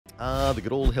Ah, the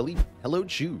good old Hello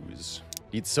Choose.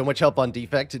 Needs so much help on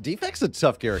Defect. Defect's a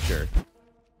tough character.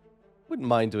 Wouldn't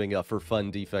mind doing a for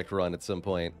fun Defect run at some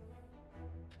point.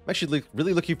 I'm actually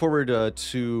really looking forward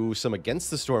to some Against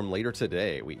the Storm later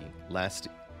today. Last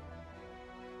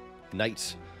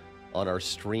night on our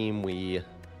stream, we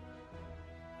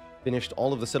finished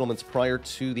all of the settlements prior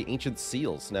to the Ancient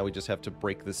Seals. Now we just have to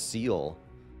break the seal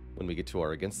when we get to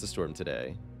our Against the Storm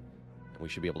today. We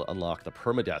should be able to unlock the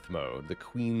permadeath mode, the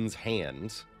Queen's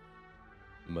Hand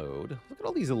mode. Look at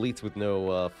all these elites with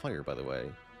no fire, by the way.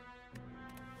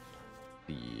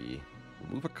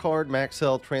 Remove a card, max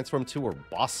health, transform to, or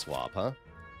boss swap, huh?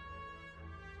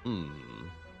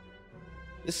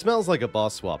 This smells like a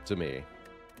boss swap to me.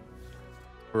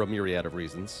 For a myriad of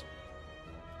reasons.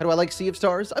 How do I like Sea of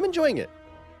Stars? I'm enjoying it.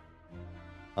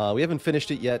 We haven't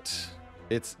finished it yet.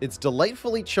 It's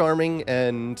delightfully charming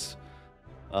and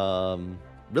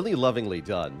really lovingly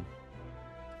done.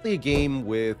 It's a game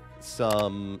with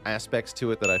some aspects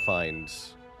to it that I find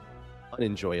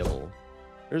unenjoyable.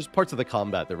 There's parts of the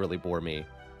combat that really bore me.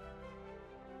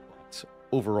 But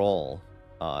overall,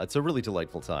 it's a really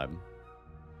delightful time.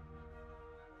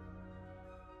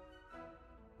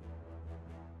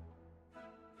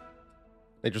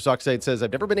 Nature's Oxide says,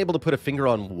 I've never been able to put a finger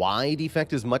on why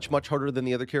Defect is much, much harder than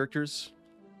the other characters.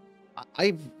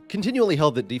 I've continually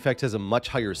held that Defect has a much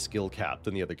higher skill cap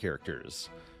than the other characters.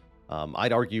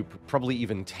 I'd argue probably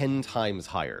even 10 times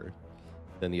higher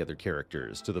than the other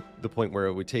characters, to the point where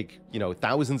it would take,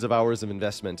 thousands of hours of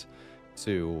investment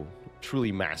to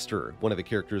truly master one of the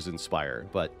characters in Spire,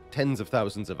 but tens of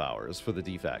thousands of hours for the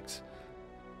Defect.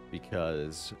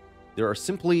 Because there are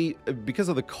simply, because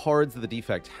of the cards that the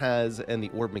Defect has and the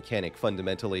orb mechanic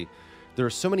fundamentally, there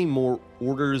are so many more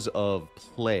orders of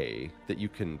play that you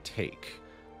can take.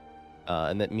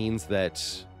 And that means that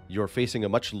you're facing a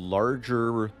much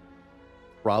larger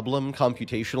problem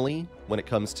computationally when it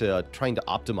comes to trying to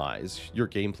optimize your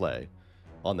gameplay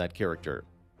on that character.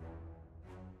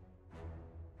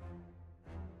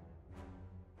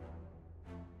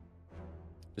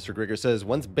 Mr. Grigger says,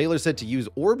 once Baylor said to use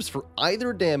orbs for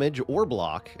either damage or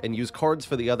block and use cards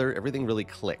for the other, everything really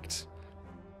clicked.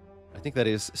 I think that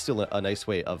is still a nice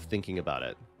way of thinking about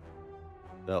it.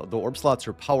 The orb slots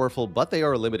are powerful, but they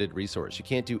are a limited resource. You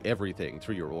can't do everything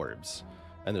through your orbs.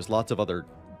 And there's lots of other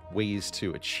ways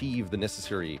to achieve the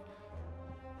necessary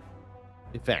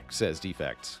effects as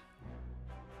Defect.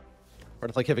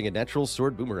 Part of like having a natural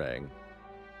sword boomerang.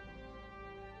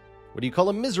 What do you call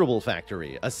a miserable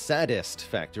factory? A sadist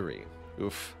factory.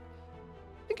 Oof.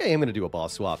 I think I am going to do a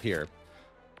boss swap here.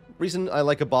 Reason I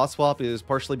like a boss swap is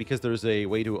partially because there's a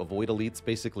way to avoid elites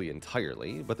basically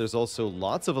entirely, but there's also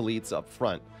lots of elites up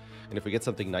front. And if we get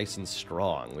something nice and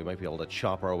strong, we might be able to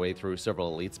chop our way through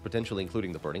several elites, potentially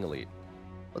including the Burning Elite.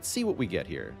 Let's see what we get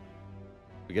here.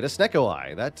 We get a Snecko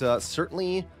Eye. That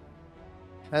certainly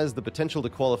has the potential to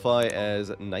qualify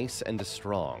as nice and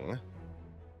strong.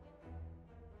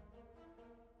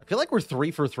 I feel like we're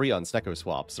 3 for 3 on Snecko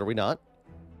swaps, are we not?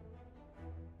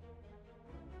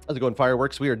 How's it going,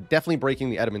 Fireworks? We are definitely breaking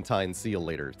the Adamantine seal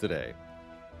later today.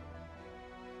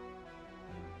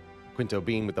 Quinto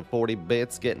Bean with the 40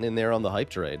 bits getting in there on the hype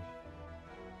trade.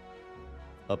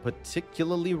 A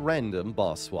particularly random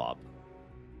boss swap.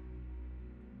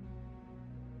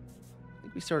 I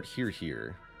think we start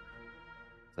here.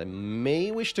 I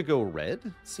may wish to go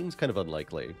red. Seems kind of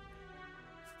unlikely.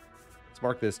 Let's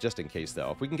mark this just in case,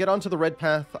 though. If we can get onto the red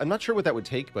path, I'm not sure what that would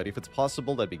take, but if it's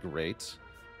possible, that'd be great.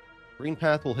 Green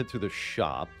path will head through the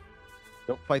shop.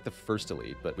 Don't fight the first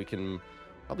elite, but we can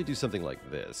probably do something like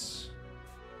this.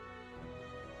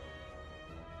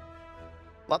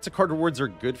 Lots of card rewards are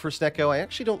good for Snecko. I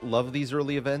actually don't love these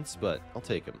early events, but I'll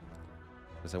take them.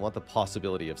 Because I want the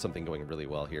possibility of something going really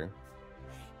well here.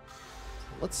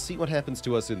 Let's see what happens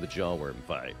to us in the Jawworm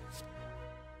fight.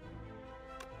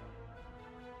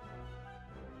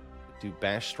 Do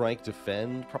Bash Strike,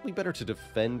 defend? Probably better to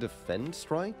defend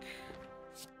Strike?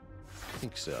 I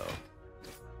think so.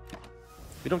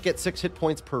 We don't get 6 hit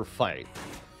points per fight,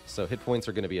 so hit points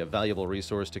are going to be a valuable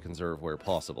resource to conserve where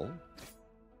possible.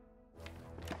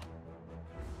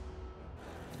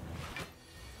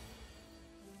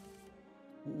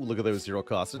 Ooh, look at those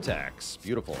zero-cost attacks.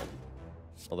 Beautiful.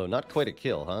 Although not quite a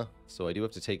kill, huh? So I do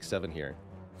have to take 7 here.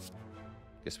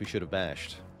 Guess we should have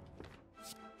bashed.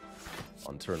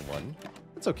 On turn 1.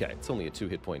 It's okay. It's only a 2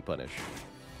 hit point punish.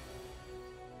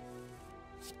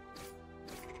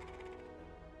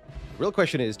 The real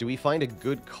question is, do we find a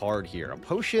good card here? A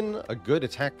potion, a good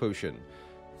attack potion,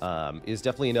 is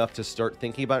definitely enough to start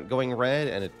thinking about going red,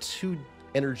 and a 2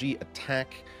 energy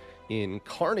attack in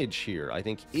Carnage here, I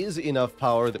think, is enough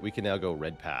power that we can now go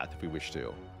red path if we wish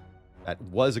to. That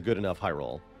was a good enough high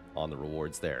roll on the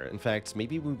rewards there. In fact,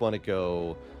 maybe we want to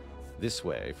go this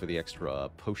way for the extra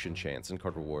potion chance and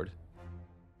card reward.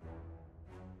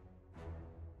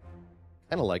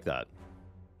 Kind of like that.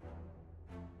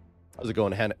 How's it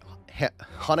going,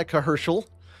 Hanukkah Herschel?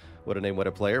 What a name, what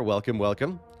a player. Welcome,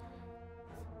 welcome.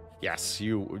 Yes,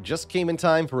 you just came in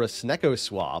time for a Snecko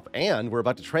swap, and we're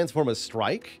about to transform a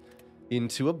strike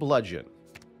into a bludgeon.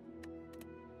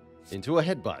 Into a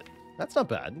headbutt. That's not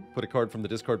bad. Put a card from the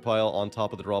discard pile on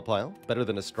top of the draw pile. Better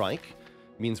than a strike.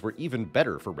 Means we're even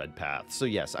better for red path. So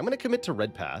yes, I'm going to commit to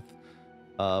red path.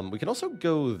 We can also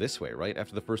go this way, right?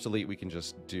 After the first elite, we can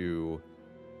just do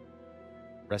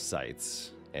rest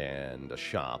sites and a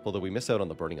shop, although we miss out on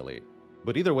the burning elite.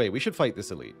 But either way, we should fight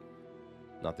this elite.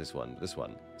 Not this one, this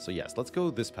one. So yes, let's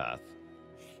go this path.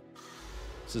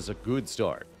 This is a good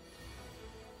start.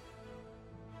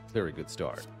 Very good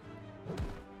start.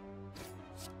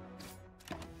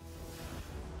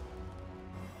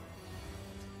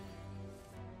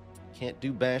 Can't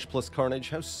do bash plus carnage.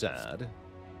 How sad.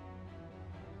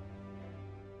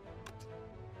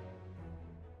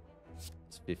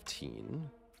 It's 15.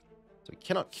 So we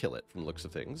cannot kill it from the looks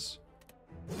of things.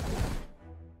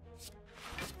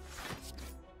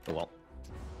 Oh well.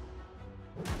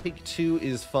 Take 2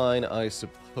 is fine, I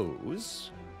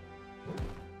suppose.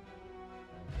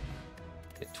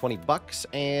 Get 20 bucks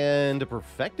and a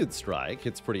perfected strike.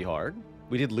 Hits pretty hard.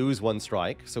 We did lose 1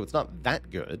 strike, so it's not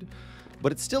that good.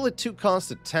 But it's still a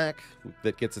 2-cost attack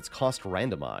that gets its cost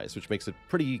randomized, which makes it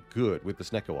pretty good with the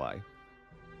Snecko Eye.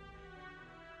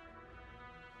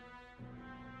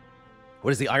 What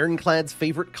is the Ironclad's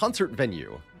favorite concert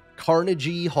venue?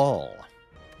 Carnegie Hall.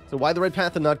 So why the red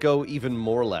path and not go even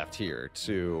more left here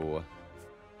to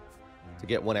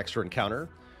get 1 extra encounter?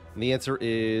 And the answer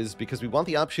is because we want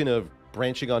the option of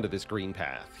branching onto this green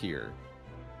path here.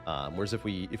 Whereas if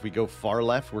we go far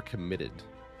left, we're committed.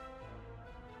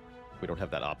 We don't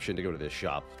have that option to go to this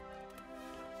shop.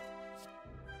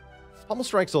 Pommel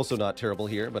Strike's also not terrible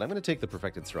here, but I'm going to take the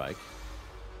Perfected Strike.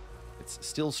 It's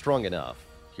still strong enough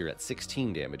here at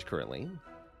 16 damage currently.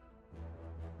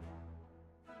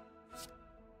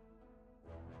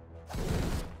 I'm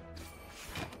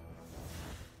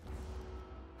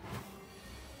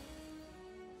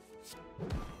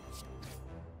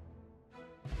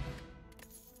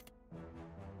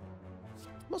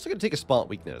also going to take a Spot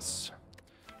Weakness.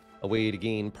 A way to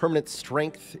gain permanent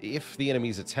strength if the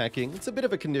enemy's attacking. It's a bit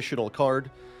of a conditional card,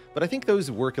 but I think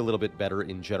those work a little bit better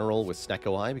in general with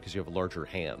Snecko Eye because you have larger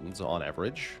hands on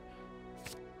average.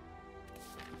 So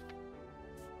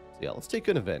yeah, let's take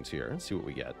an event here and see what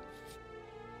we get.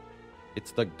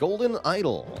 It's the Golden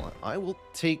Idol. I will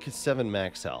take 7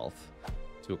 max health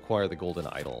to acquire the Golden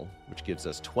Idol, which gives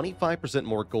us 25%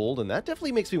 more gold, and that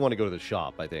definitely makes me want to go to the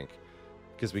shop, I think.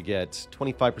 Because we get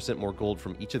 25% more gold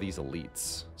from each of these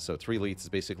elites. So 3 elites is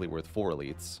basically worth 4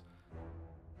 elites.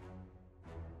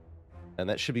 And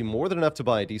that should be more than enough to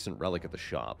buy a decent relic at the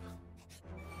shop.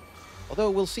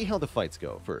 Although we'll see how the fights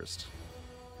go first.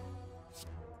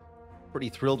 Pretty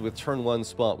thrilled with turn 1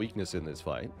 Spot Weakness in this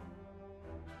fight.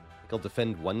 I think I'll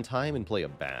defend 1 time and play a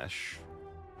bash.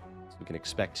 So we can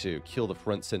expect to kill the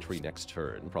front sentry next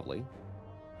turn, probably.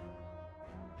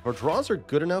 If our draws are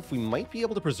good enough, we might be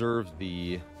able to preserve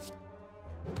the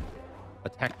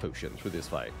attack potion through this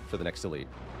fight for the next elite.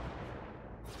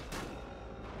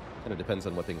 Kind of depends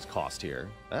on what things cost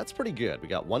here. That's pretty good. We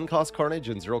got 1 cost Carnage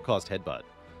and 0 cost Headbutt.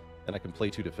 And I can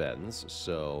play 2 defends,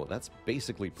 so that's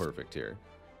basically perfect here.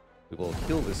 We will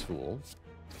kill this fool.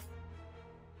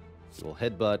 We will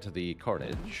Headbutt the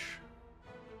Carnage.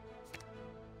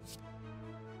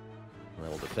 I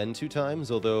will defend 2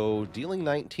 times, although dealing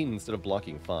 19 instead of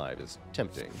blocking 5 is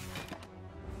tempting.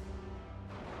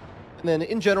 And then,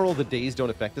 in general, the days don't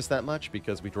affect us that much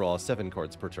because we draw 7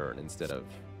 cards per turn instead of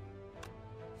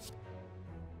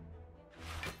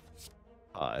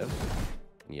 5.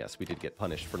 And yes, we did get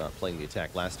punished for not playing the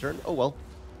attack last turn. Oh well.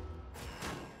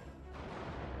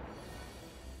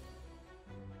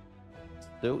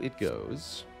 So it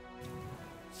goes.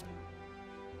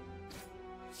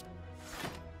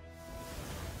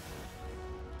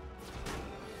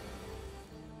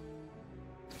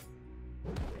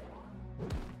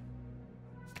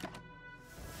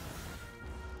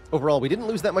 Overall, we didn't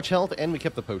lose that much health, and we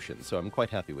kept the potion, so I'm quite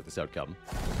happy with this outcome.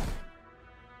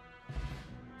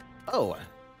 Oh.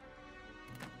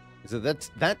 So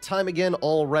that's that time again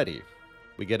already.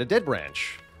 We get a Dead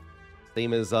Branch.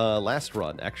 Same as last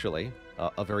run, actually.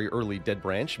 A very early Dead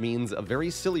Branch means a very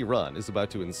silly run is about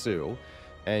to ensue.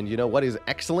 And you know what is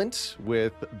excellent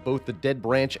with both the Dead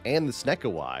Branch and the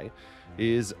Snecko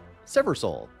is Sever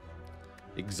Soul.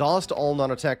 Exhaust all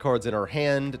non-attack cards in our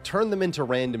hand, turn them into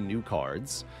random new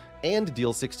cards, and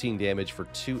deal 16 damage for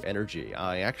 2 energy.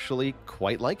 I actually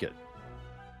quite like it.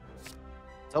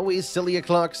 It's always silly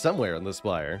o'clock somewhere in the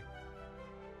Spire.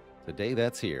 Today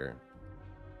that's here.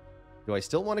 Do I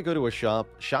still want to go to a shop?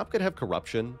 Shop could have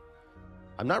corruption.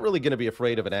 I'm not really going to be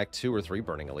afraid of an Act 2 or 3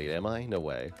 Burning Elite, am I? No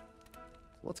way.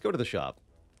 Let's go to the shop.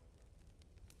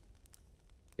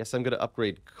 Guess I'm going to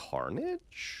upgrade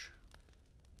Carnage?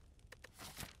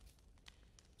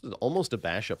 This is almost a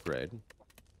bash upgrade.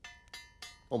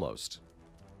 Almost.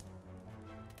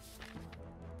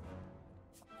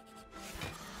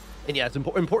 And yeah, it's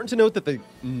important to note that the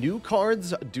new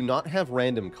cards do not have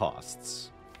random costs.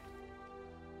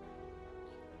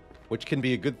 Which can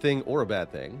be a good thing or a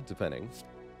bad thing, depending.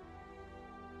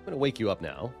 I'm going to wake you up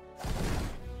now.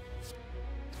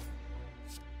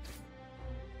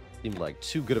 Seemed like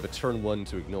too good of a turn 1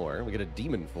 to ignore. We get a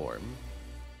demon form.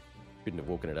 Couldn't have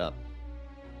woken it up.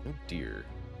 Oh dear.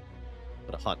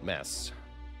 What a hot mess.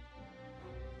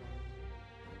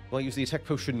 Do I use the attack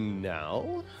potion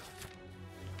now?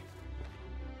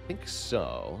 I think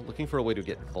so. Looking for a way to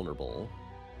get vulnerable.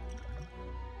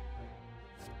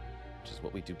 Which is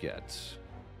what we do get.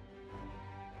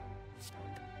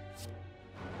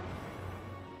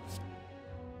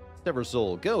 Sever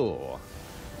Soul, go!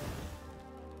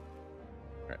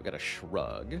 Alright, we got a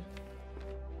shrug.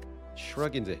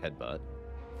 Shrug into headbutt.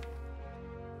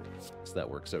 So that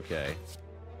works okay.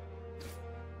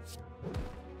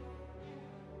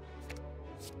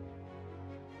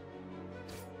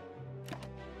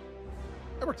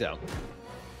 That worked out.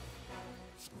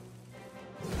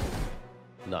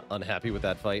 Not unhappy with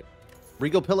that fight.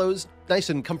 Regal Pillows, nice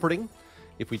and comforting.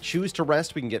 If we choose to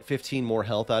rest, we can get 15 more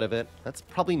health out of it. That's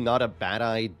probably not a bad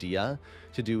idea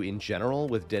to do in general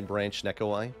with Dead Branch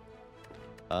Snecko.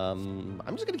 I'm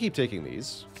just going to keep taking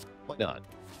these. Why not?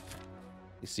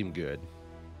 They seem good.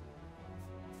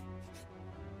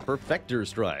 Perfector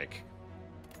Strike.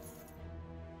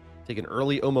 Take an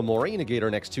early Omamori, negate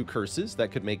our next 2 curses.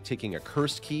 That could make taking a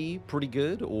cursed key pretty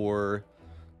good, or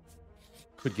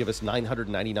could give us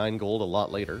 999 gold a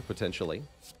lot later, potentially.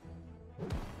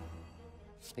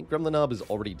 I think Gremlinob is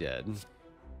already dead.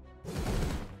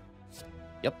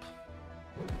 Yep.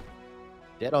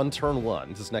 Dead on turn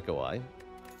 1 to Snecko.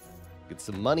 Get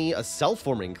some money, a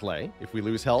self-forming clay. If we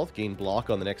lose health, gain block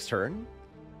on the next turn.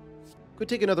 Could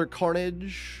take another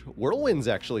Carnage. Whirlwind's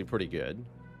actually pretty good.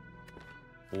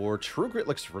 Or True Grit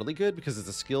looks really good because it's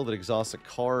a skill that exhausts a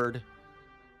card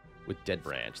with Dead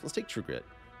Branch. Let's take True Grit.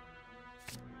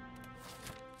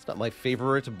 It's not my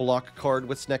favorite block card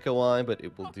with Snecko, but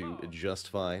it will do just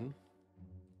fine.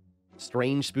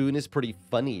 Strange Spoon is pretty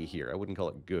funny here. I wouldn't call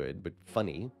it good, but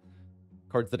funny.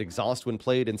 Cards that exhaust when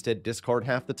played instead discard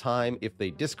half the time. If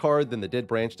they discard, then the Dead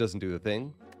Branch doesn't do the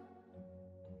thing.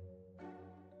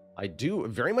 I do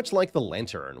very much like the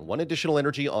Lantern. 1 additional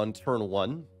energy on turn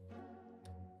 1.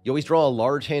 You always draw a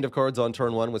large hand of cards on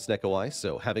turn 1 with Snecko,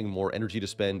 so having more energy to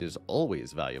spend is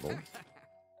always valuable.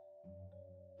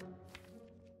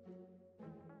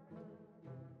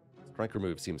 Strike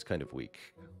remove seems kind of weak.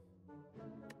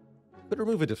 Could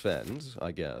remove a defend,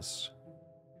 I guess.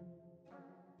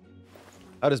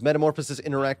 How does Metamorphosis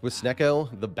interact with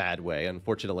Snecko? The bad way,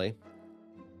 unfortunately.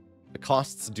 The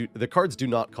cards do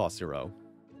not cost 0.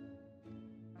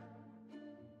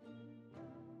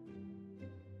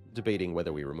 Debating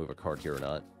whether we remove a card here or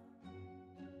not.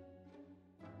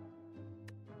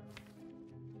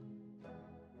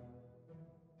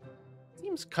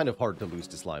 Seems kind of hard to lose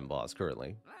to Slime Boss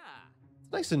currently.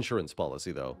 Nice insurance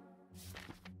policy, though.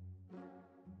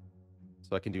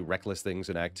 So I can do reckless things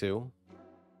in Act 2.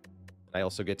 I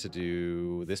also get to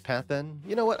do this path then.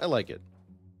 You know what? I like it.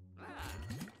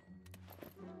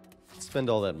 Spend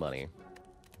all that money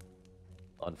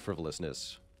on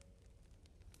frivolousness.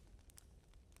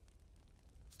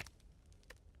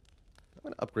 I'm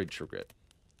going to upgrade True Grit.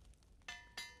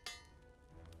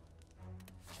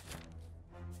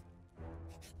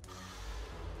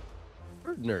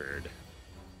 Nerd.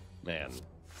 Man.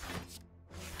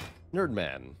 Nerd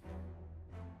man.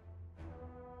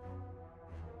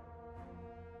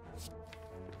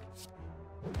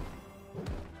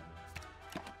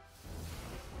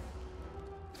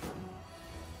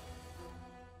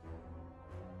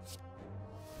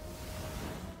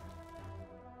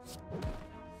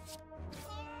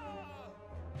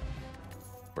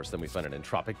 Of course, then we find an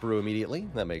Entropic Brew immediately.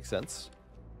 That makes sense.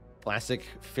 Classic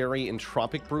Fairy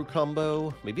Entropic Brew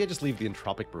combo. Maybe I just leave the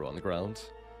Entropic Brew on the ground,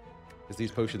 because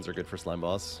these potions are good for Slime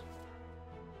Boss.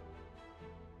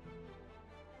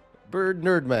 Bird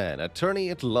Nerdman, attorney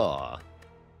at law.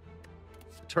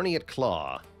 Attorney at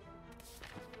claw.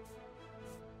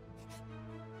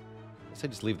 I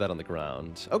just leave that on the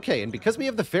ground. Okay, and because we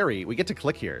have the fairy, we get to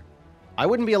click here. I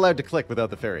wouldn't be allowed to click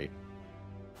without the fairy.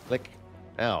 Click.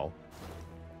 Ow.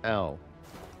 Ow.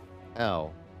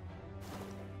 Ow.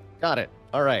 Got it.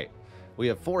 All right. We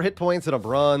have 4 hit points and a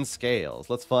bronze scales.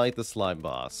 Let's fight the slime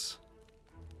boss.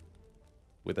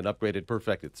 With an upgraded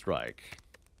perfected strike.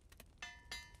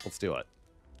 Let's do it.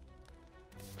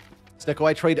 Snecko,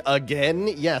 I trade again?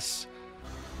 Yes.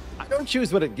 I don't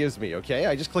choose what it gives me, okay?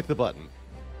 I just click the button.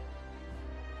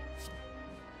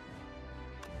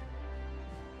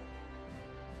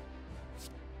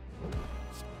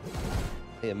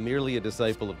 I am merely a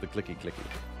disciple of the clicky-clicky.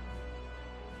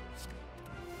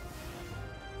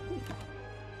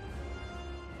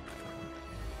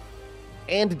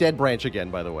 And Dead Branch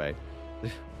again, by the way.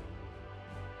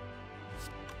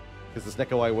 Because the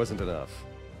Snecko Eye wasn't enough.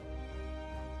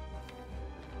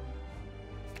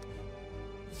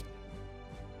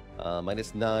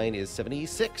 -9 is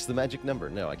 76, the magic number.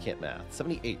 No, I can't math.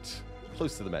 78.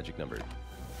 Close to the magic number.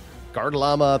 Guard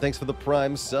Llama, thanks for the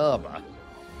prime sub.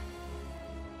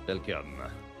 Welcome.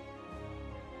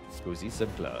 Cozy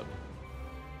Sub Club.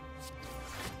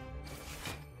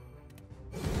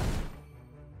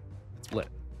 Split.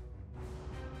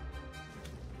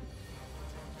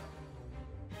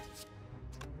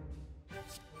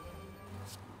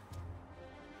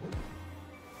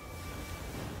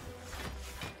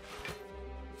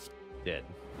 Dead.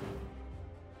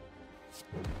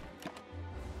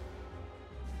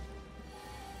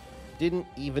 Didn't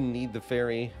even need the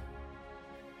fairy.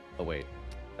 Oh, wait.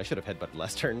 I should have headbutted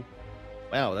last turn.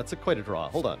 Wow, that's quite a draw.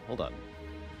 Hold on, hold on.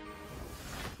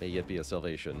 May yet be a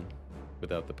salvation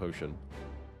without the potion.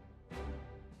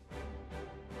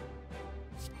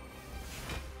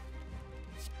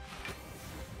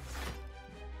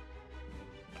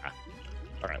 Ah.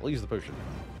 Alright, we'll use the potion.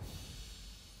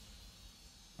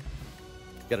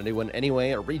 Got a new one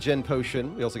anyway, a regen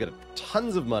potion. We also get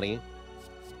tons of money.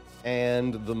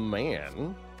 And the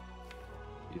man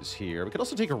is here. We could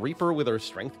also take a Reaper with our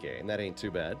strength gain. That ain't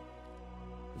too bad.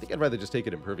 I think I'd rather just take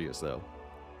it Impervious, though.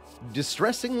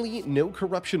 Distressingly, no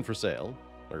corruption for sale.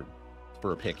 Or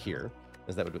for a pick here,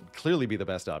 as that would clearly be the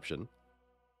best option.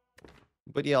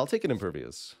 But yeah, I'll take an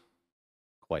Impervious.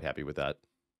 Quite happy with that.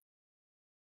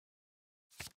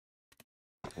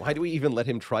 Why do we even let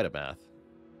him try to math?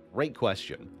 Great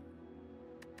question.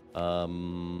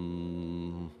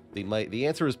 The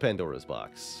answer is Pandora's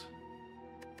box.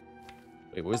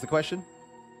 Wait, what was the question?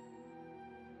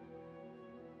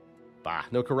 Bah,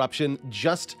 no corruption,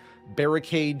 just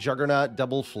barricade, juggernaut,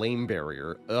 double flame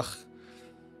barrier. Ugh.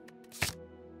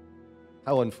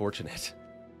 How unfortunate.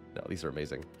 No, these are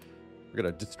amazing. We're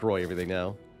gonna destroy everything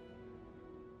now.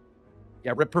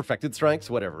 Yeah, rip perfected strikes,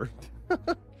 whatever.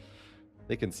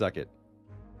 They can suck it.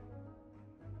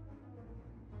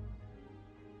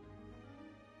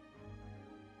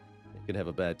 They can have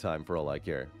a bad time for all I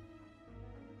care.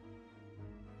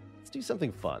 Let's do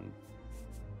something fun.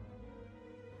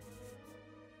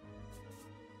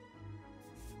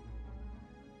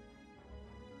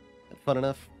 That fun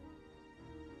enough?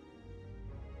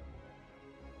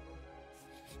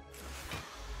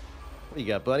 What do you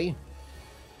got, buddy?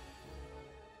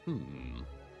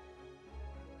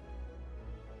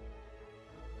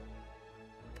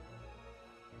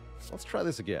 Let's try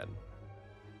this again.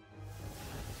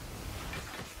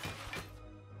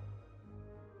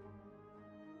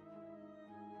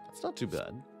 That's not too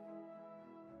bad.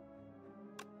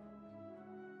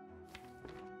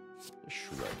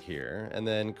 Shred here. And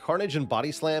then Carnage and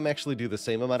Body Slam actually do the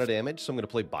same amount of damage, so I'm going to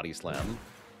play Body Slam.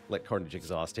 Let Carnage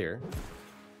exhaust here.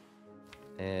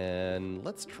 And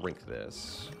let's drink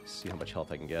this. See how much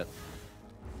health I can get.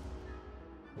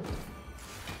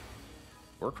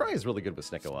 Warcry is really good with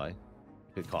Snecko Eye.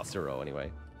 It costs 0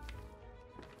 anyway.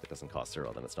 If it doesn't cost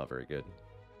 0, then it's not very good.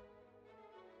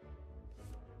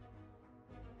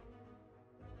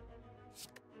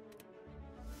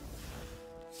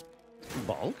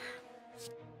 Bonk.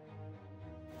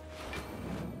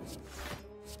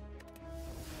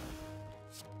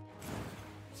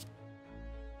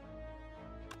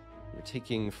 You're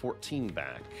taking 14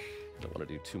 back. Don't want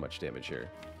to do too much damage here.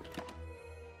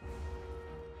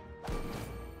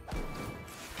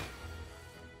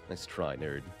 Nice try,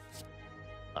 nerd.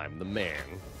 I'm the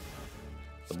man.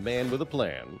 The man with a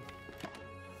plan.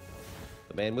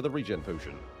 The man with a regen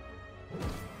potion.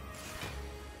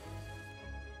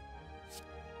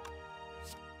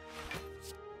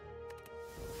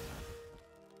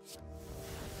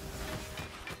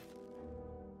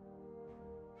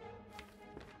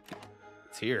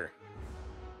 here.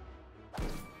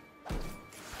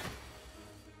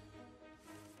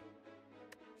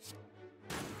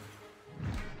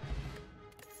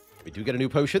 We do get a new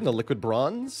potion, the Liquid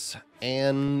Bronze,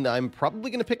 and I'm probably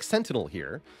going to pick Sentinel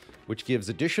here, which gives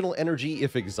additional energy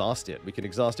if exhausted. We can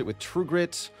exhaust it with True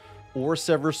Grit, or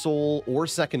Sever Soul, or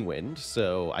Second Wind,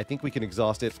 so I think we can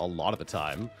exhaust it a lot of the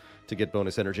time to get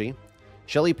bonus energy.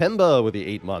 Shelly Pemba with the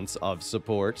 8 months of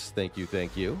support. Thank you,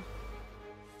 thank you.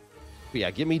 But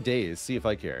yeah, give me days, see if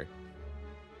I care.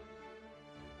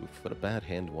 Oof, what a bad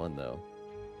hand one, though.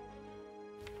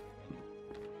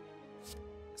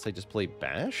 Guess I just play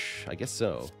Bash? I guess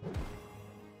so.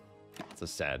 It's a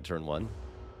sad turn 1.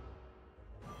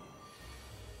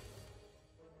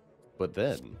 But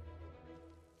then...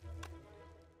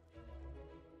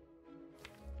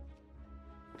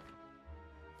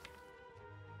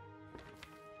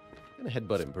 I'm gonna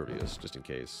headbutt Impervious, just in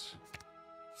case.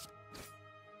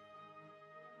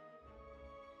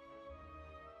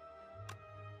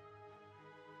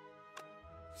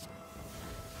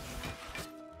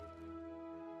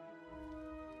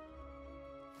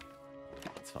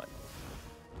 That's fine.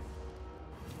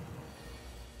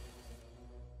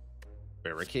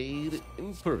 Barricade,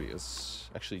 Impervious.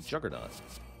 Actually, Juggernaut.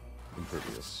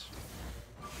 Impervious.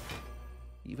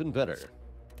 Even better.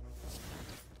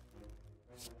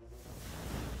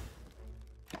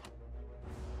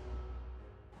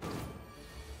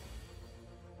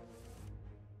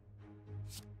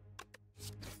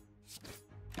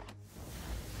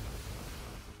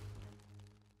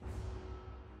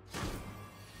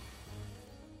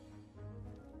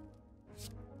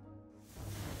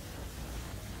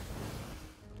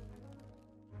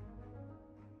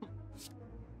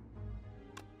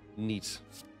 Neat.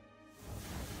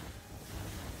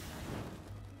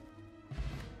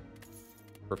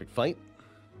 Perfect fight.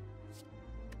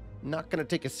 Not gonna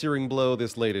take a searing blow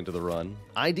this late into the run.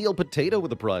 Ideal Potato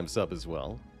with a Prime sub as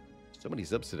well. So many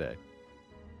subs today.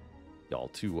 Y'all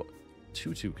too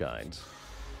kind.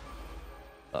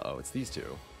 Uh-oh, it's these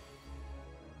two.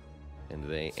 And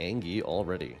they Angie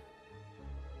already.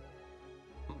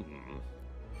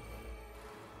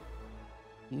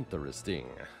 Interesting.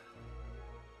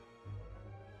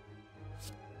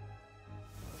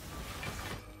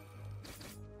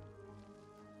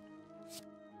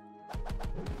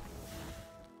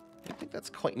 I think that's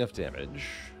quite enough damage.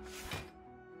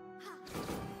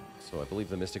 So I believe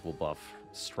the Mystic will buff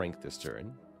Strength this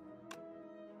turn.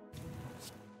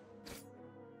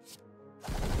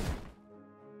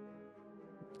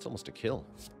 It's almost a kill.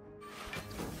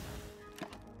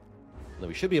 Now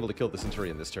we should be able to kill the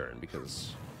Centurion this turn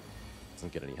because it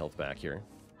doesn't get any health back here.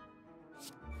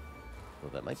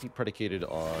 Well, that might be predicated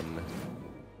on...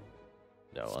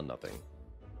 No, on nothing.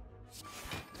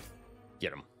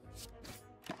 Get him.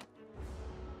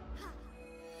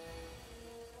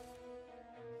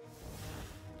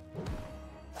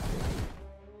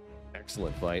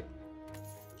 Excellent fight.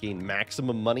 Gain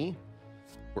maximum money.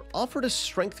 We're offered a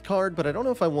strength card, but I don't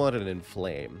know if I want an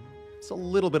Inflame. It's a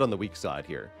little bit on the weak side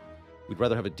here. We'd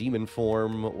rather have a demon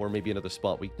form or maybe another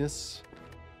spot weakness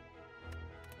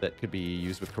that could be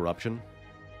used with corruption.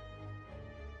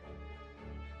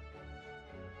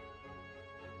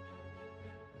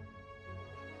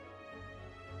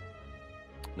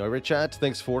 Noira Chat,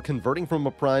 thanks for converting from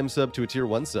a Prime sub to a Tier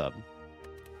 1 sub.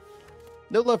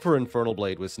 No love for Infernal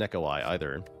Blade with Snecko Eye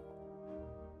either.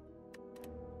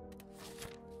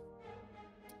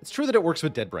 It's true that it works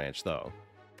with Dead Branch, though.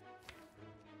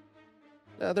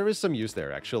 There is some use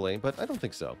there, actually, but I don't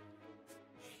think so.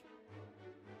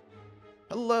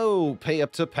 Hello, pay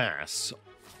up to pass.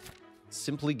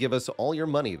 Simply give us all your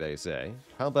money, they say.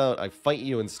 How about I fight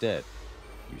you instead,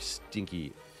 you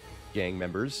stinky gang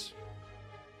members?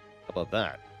 How about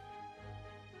that?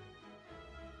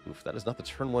 Oof, that is not the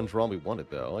turn 1 draw we wanted,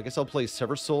 though. I guess I'll play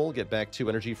Sever Soul, get back 2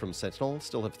 energy from Sentinel,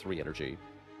 still have 3 energy.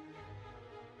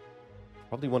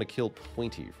 Probably want to kill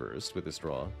Pointy first with this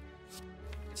draw.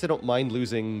 I guess I don't mind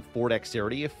losing 4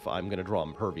 dexterity if I'm going to draw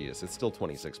Impervious. It's still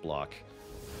 26 block.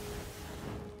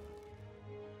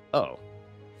 Oh.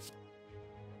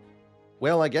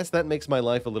 Well, I guess that makes my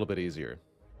life a little bit easier.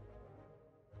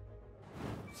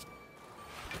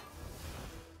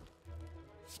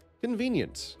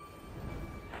 Convenient.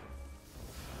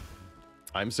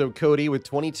 I'm so Cody with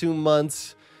 22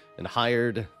 months and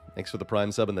hired. Thanks for the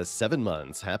Prime sub in the 7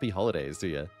 months. Happy holidays to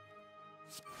you.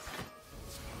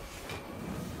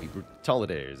 Happy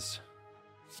holidays.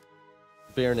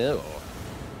 Berno.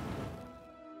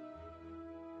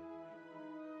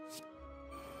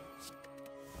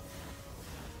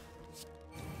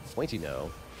 Pointy no.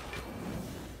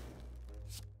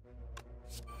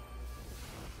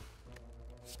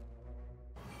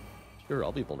 Sure,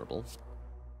 I'll be vulnerable.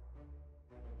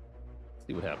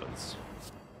 See what happens.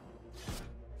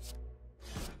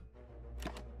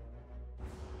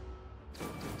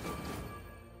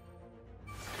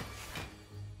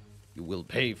 You will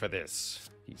pay for this,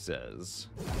 he says.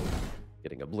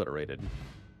 Getting obliterated.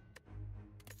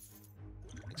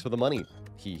 Thanks for the money,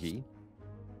 hee.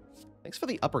 Thanks for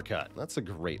the uppercut. That's a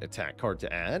great attack card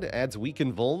to add. Adds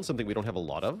weaken vuln, something we don't have a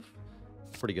lot of.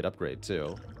 Pretty good upgrade,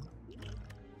 too.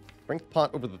 Strength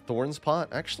pot over the Thorns pot.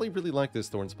 I actually really like this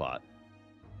Thorns pot.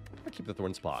 I'm gonna keep the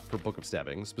Thorns pot for Book of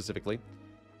Stabbing, specifically.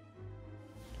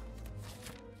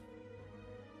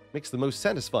 Makes the most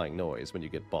satisfying noise when you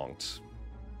get bonked.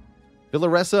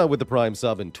 Villaressa with the Prime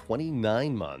sub in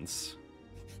 29 months.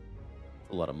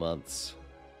 A lot of months.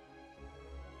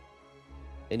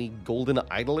 Any golden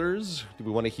idlers? Do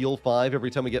we want to heal 5 every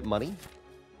time we get money?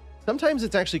 Sometimes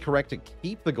it's actually correct to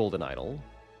keep the golden idol.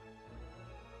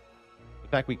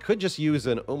 In fact, we could just use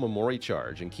an Omamori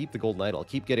charge and keep the golden idol,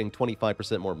 keep getting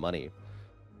 25% more money.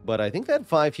 But I think that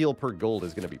 5 heal per gold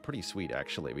is going to be pretty sweet,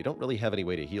 actually. We don't really have any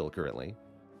way to heal currently.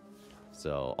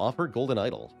 So, offer golden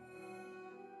idol.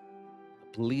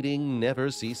 Bleeding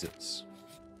never ceases.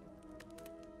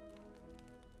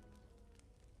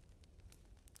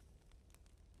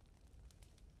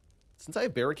 Since I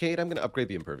have Barricade, I'm going to upgrade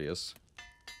the Impervious.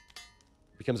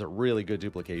 Becomes a really good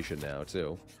duplication now,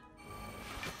 too.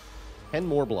 10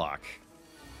 more block.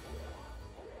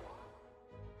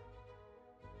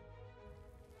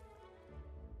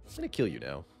 I'm going to kill you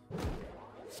now.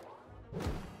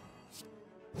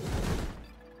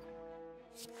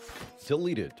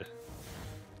 Deleted.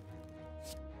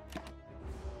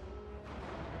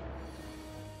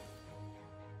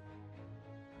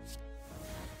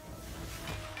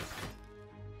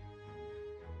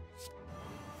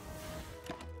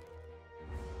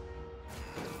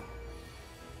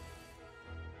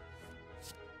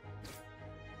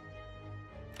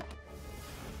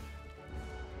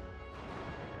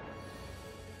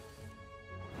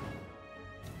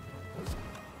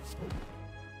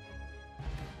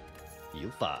 Heal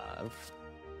 5.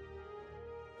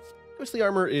 Ghostly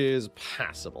armor is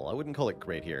passable. I wouldn't call it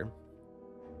great here.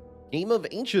 Game of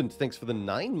Ancient, thanks for the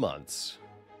 9 months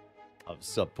of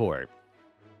support.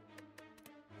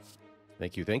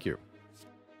 Thank you, thank you.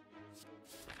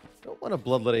 Don't want a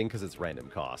bloodletting because it's random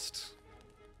cost.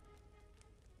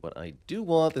 But I do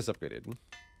want this upgraded.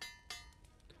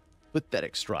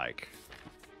 Pathetic Strike.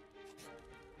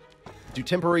 Do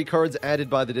temporary cards added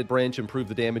by the Dead Branch improve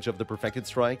the damage of the Perfected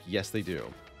Strike? Yes, they do.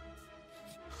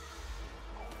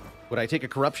 Would I take a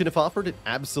Corruption if offered?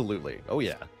 Absolutely. Oh,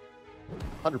 yeah.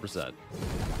 100%.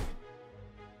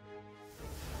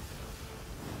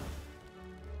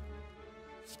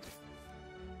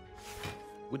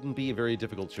 Wouldn't be a very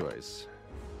difficult choice.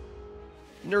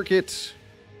 Nurkit.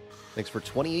 Thanks for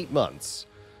 28 months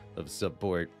of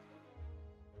support.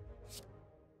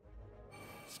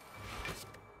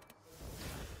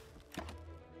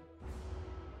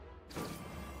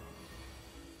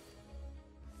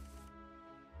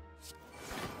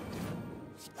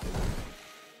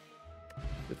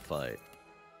 Good fight.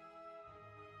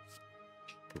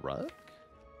 Shrug?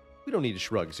 We don't need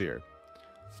shrugs here.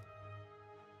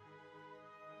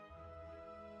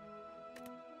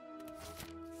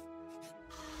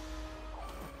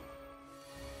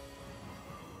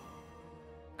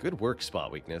 Good work,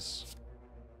 Spot Weakness.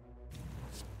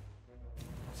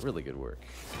 Really good work.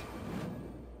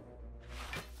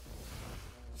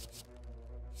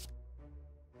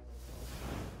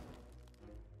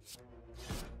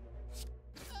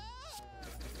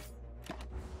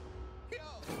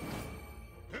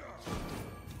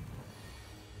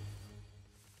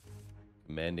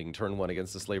 Commanding turn 1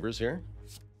 against the Slavers here.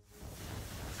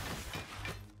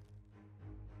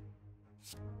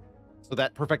 So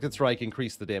that Perfected Strike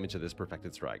increased the damage of this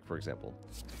Perfected Strike, for example.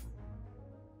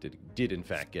 Did in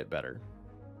fact get better.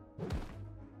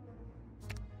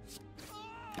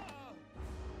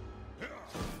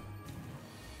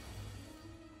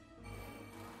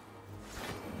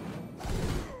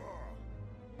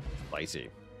 Spicy.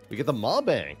 We get the Maw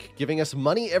Bank, giving us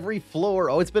money every floor.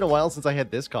 Oh, it's been a while since I had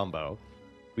this combo.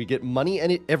 We get money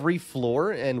every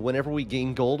floor, and whenever we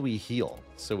gain gold, we heal.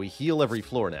 So we heal every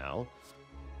floor now.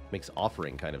 Makes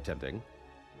offering kind of tempting.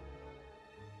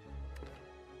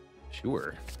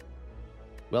 Sure.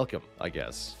 Welcome, I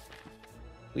guess.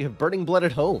 We have Burning Blood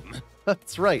at home.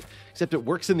 That's right. Except it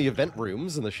works in the event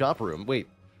rooms and the shop room. Wait.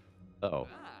 Uh-oh.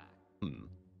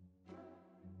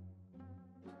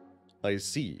 I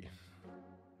see.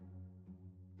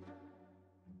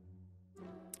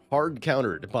 Hard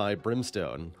countered by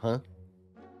Brimstone, huh?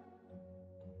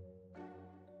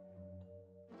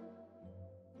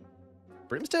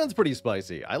 Brimstone's pretty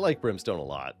spicy. I like Brimstone a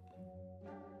lot.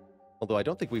 Although I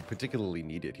don't think we particularly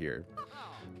need it here.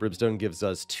 Brimstone gives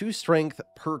us 2 strength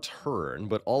per turn,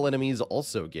 but all enemies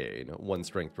also gain 1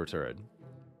 strength per turn.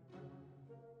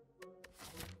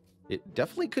 It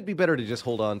definitely could be better to just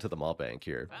hold on to the Maw Bank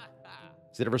here.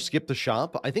 Does it ever skip the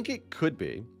shop? I think it could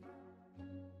be.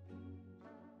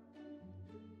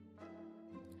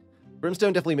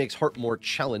 Brimstone definitely makes Heart more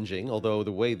challenging, although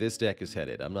the way this deck is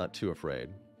headed, I'm not too afraid.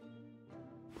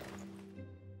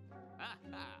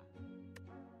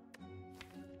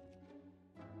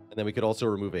 And then we could also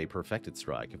remove a Perfected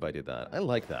Strike if I did that. I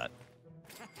like that.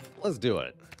 Let's do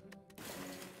it.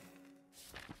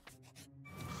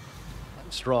 I'm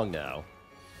strong now.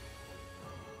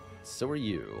 So are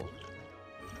you.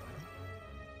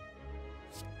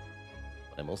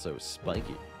 I'm also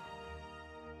spiky.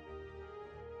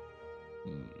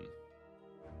 You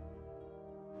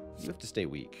have to stay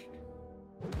weak.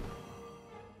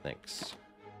 Thanks.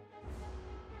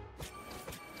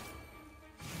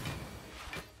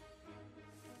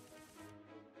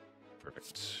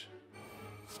 Perfect.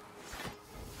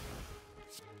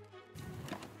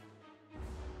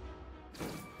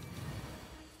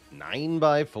 Nine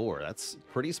by 4. That's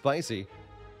pretty spicy.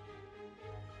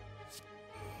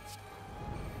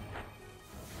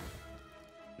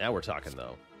 Now we're talking,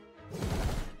 though.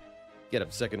 Get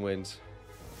him, second wind.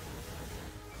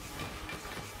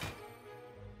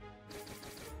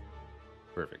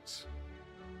 Perfect.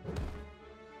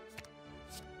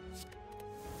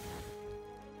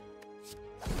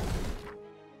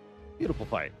 Beautiful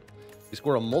fight. We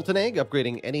score a Molten Egg,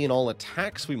 upgrading any and all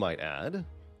attacks we might add.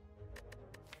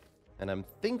 And I'm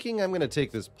thinking I'm going to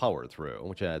take this Power Through,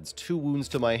 which adds 2 wounds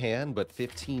to my hand, but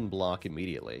 15 block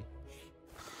immediately.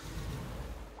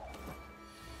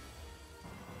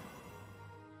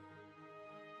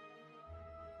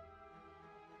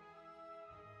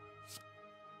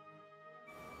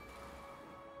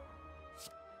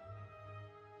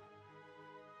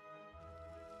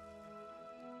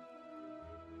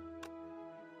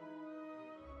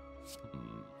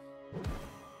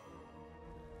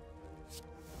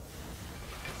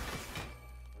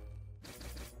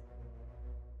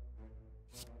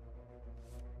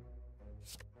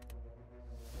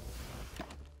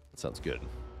 Sounds good.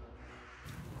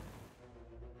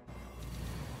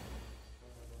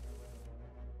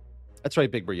 That's right,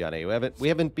 Big Brianne. We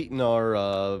haven't beaten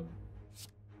our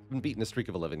beaten a streak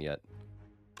of 11 yet.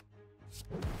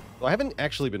 Well, I haven't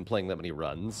actually been playing that many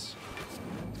runs.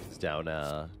 It's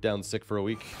down sick for a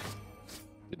week.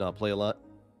 Did not play a lot.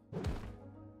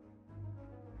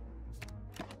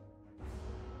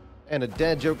 And a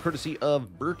dad joke courtesy of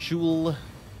Virtual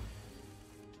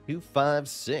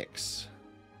 256.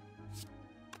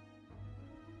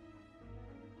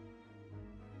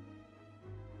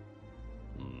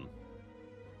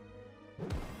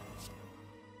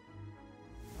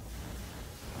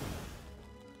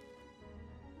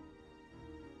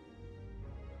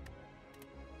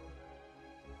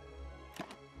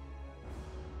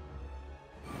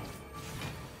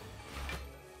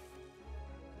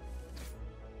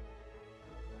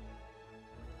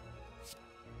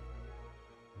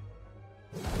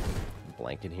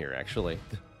 Blank in here, actually.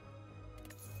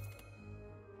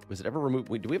 Was it ever removed?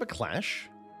 Wait, do we have a clash?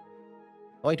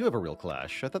 Oh, I do have a real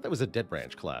clash. I thought that was a Dead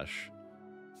Branch clash.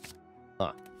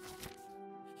 Huh.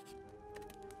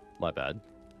 My bad.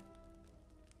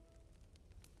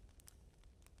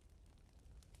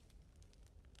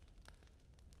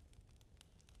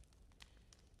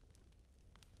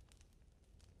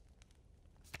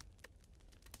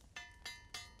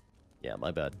 Yeah,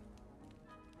 my bad.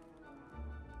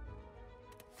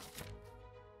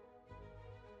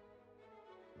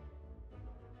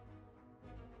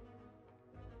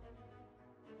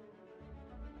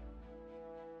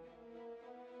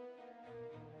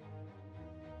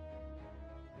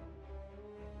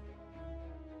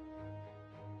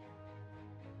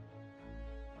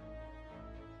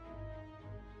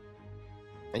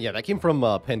 And yeah, that came from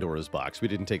Pandora's Box. We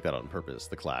didn't take that on purpose,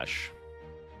 the clash.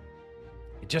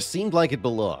 It just seemed like it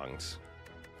belonged.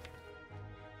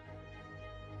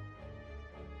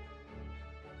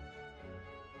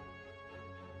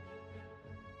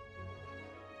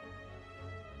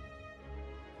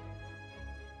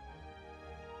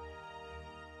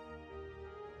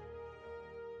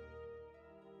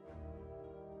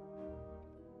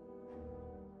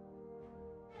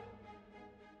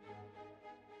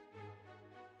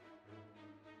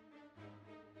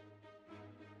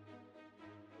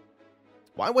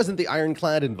 Why wasn't the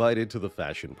Ironclad invited to the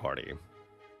fashion party?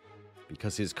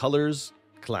 Because his colors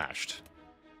clashed.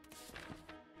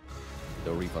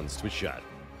 No refunds, Twitch chat.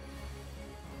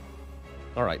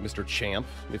 All right, Mr. Champ,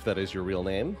 if that is your real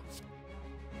name.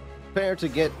 Prepare to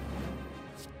get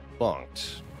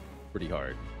bonked pretty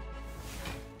hard.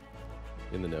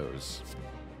 In the nose.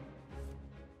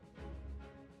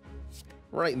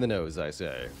 Right in the nose, I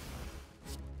say.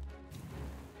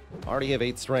 Already have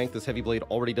 8 strength. This heavy blade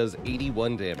already does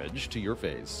 81 damage to your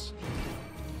face.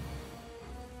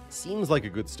 Seems like a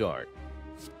good start.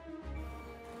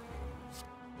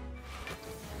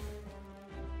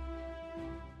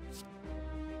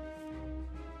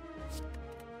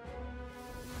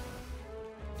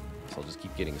 So I'll just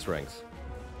keep getting strength.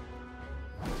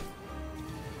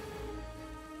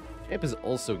 Champ is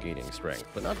also gaining strength,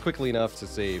 but not quickly enough to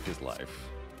save his life.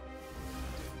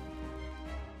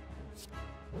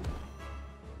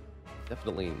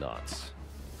 Definitely not.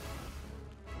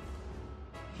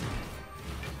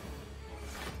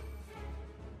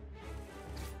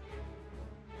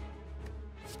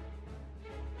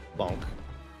 Bonk.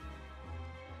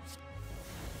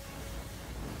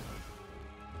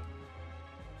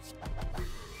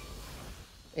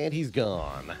 And he's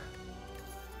gone.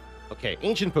 Okay,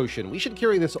 Ancient Potion. We should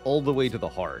carry this all the way to the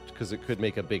heart, because it could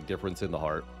make a big difference in the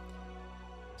heart.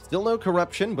 Still no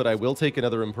Corruption, but I will take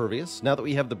another Impervious. Now that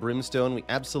we have the Brimstone, we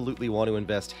absolutely want to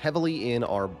invest heavily in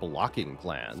our blocking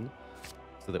plan,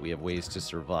 so that we have ways to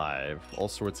survive all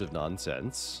sorts of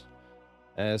nonsense.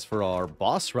 As for our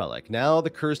boss relic, now the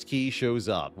Cursed Key shows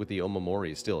up with the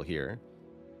Omamori still here.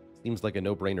 Seems like a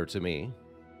no-brainer to me.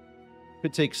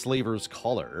 Could take Slaver's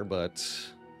Collar, but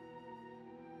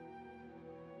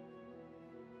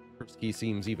Cursed Key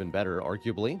seems even better,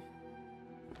 arguably.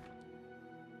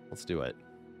 Let's do it.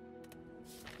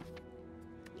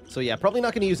 So yeah, probably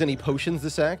not going to use any potions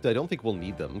this act. I don't think we'll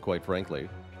need them, quite frankly.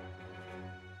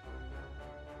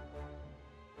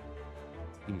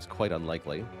 Seems quite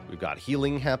unlikely. We've got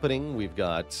healing happening. We've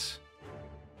got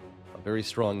a very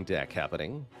strong deck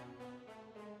happening.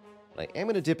 I am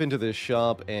going to dip into this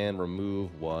shop and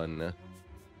remove 1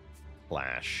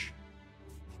 Clash.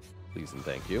 Please and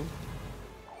thank you.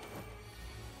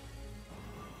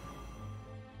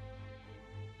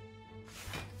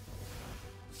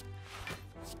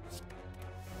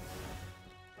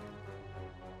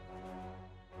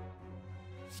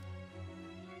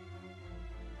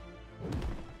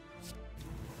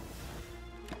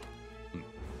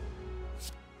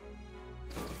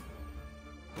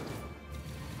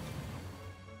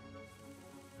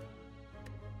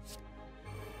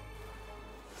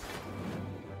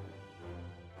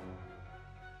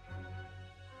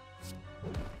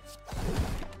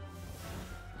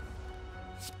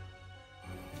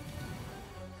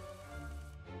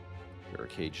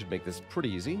 Barricade should make this pretty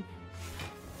easy.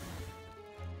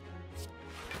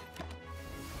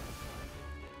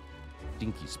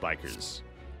 Dinky spikers.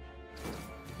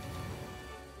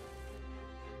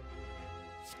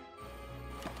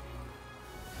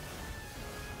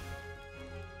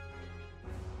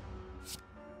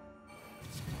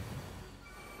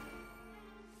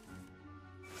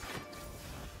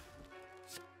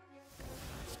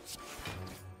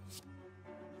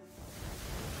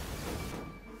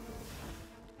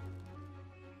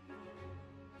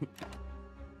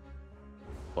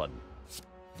 Fun.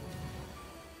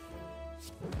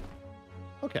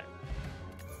 Okay.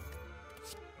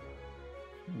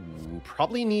 Ooh,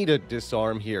 probably need a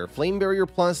disarm here. Flame Barrier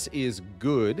Plus is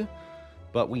good,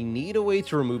 but we need a way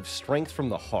to remove strength from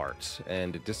the heart,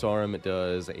 and disarm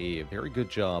does a very good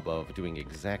job of doing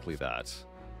exactly that.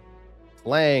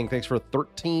 Lang, thanks for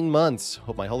 13 months.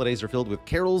 Hope my holidays are filled with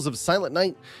carols of Silent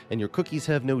Night and your cookies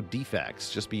have no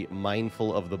defects. Just be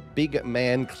mindful of the big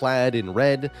man clad in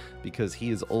red because he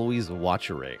is always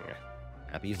watchering.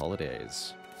 Happy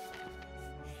holidays.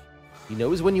 He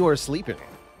knows when you are sleeping.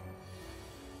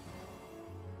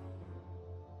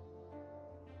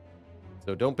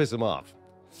 So don't piss him off.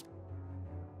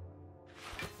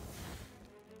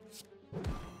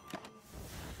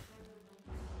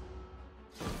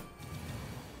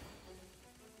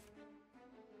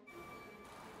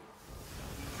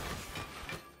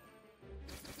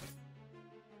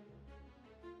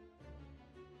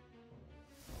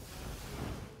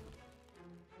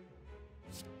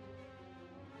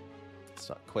 It's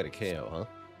not quite a KO, huh?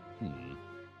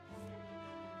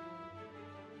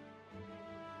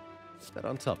 Put that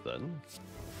on top, then.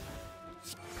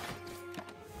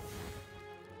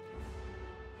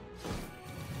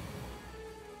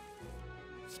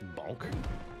 Bonk.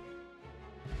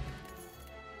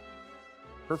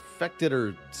 Perfected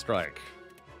or strike?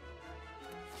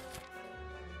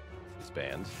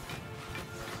 Disband.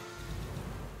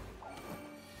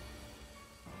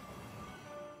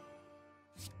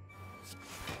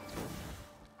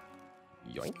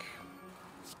 Yoink.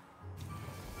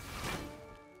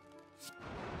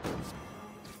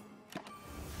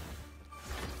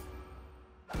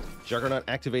 Juggernaut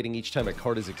activating each time a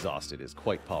card is exhausted is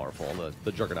quite powerful.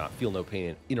 The Juggernaut Feel No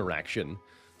Pain interaction,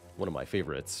 one of my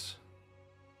favorites.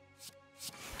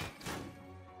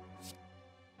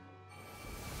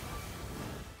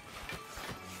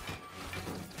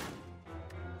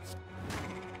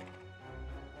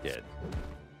 Dead.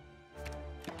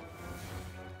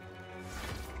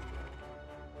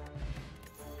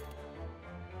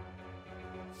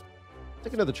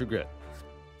 Take another True Grit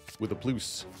with a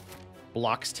Plus.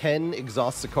 Blocks 10,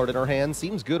 exhausts a card in our hand.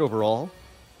 Seems good overall.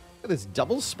 Look at this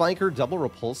double Spiker, double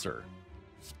Repulsor.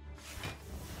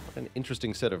 An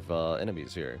interesting set of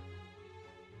enemies here.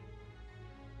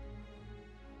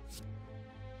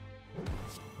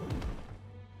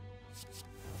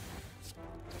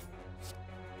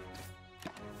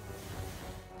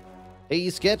 Hey,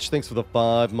 Sketch, thanks for the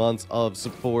 5 months of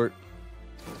support.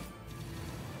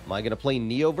 Am I going to play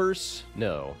Neoverse?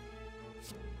 No.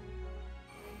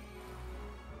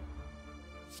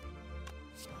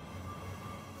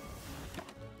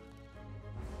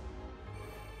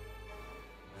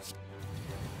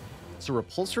 Does a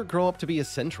Repulsor grow up to be a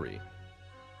Sentry?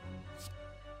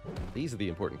 These are the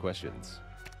important questions.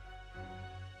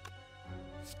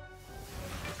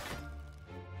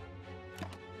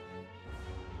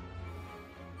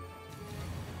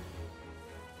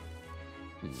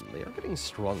 They are getting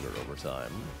stronger over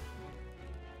time.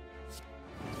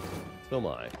 So am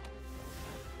I.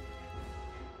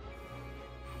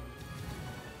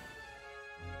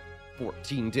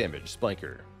 $14 damage,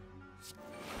 Spiker.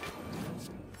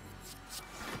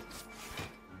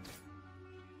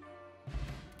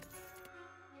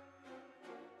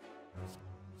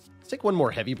 Let's take one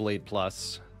more Heavy Blade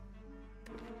Plus.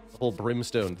 The whole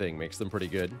Brimstone thing makes them pretty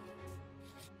good.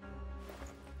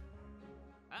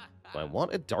 I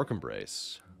want a Dark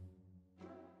Embrace.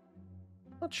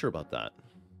 Not sure about that.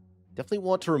 Definitely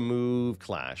want to remove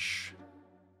Clash.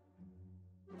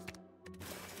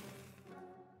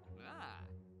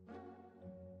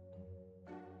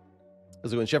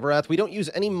 How's it going, Chevrolet? We don't use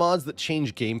any mods that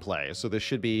change gameplay, so this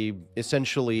should be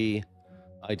essentially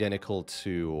identical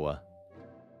to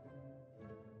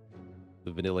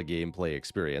the vanilla gameplay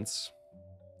experience.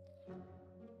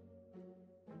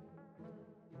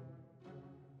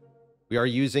 We are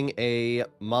using a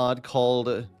mod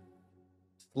called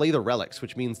Slay the Relics,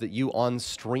 which means that you on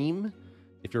stream,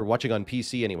 if you're watching on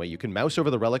PC anyway, you can mouse over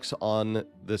the relics on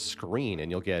the screen and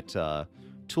you'll get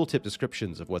tooltip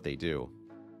descriptions of what they do.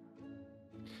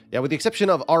 Yeah, with the exception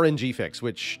of RNG Fix,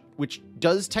 which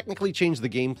does technically change the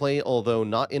gameplay, although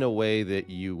not in a way that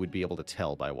you would be able to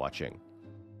tell by watching.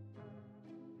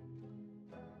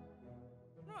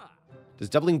 Does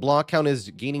doubling block count as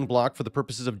gaining block for the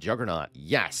purposes of Juggernaut?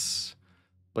 Yes.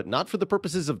 But not for the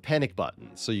purposes of panic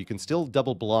buttons, so you can still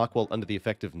double block while under the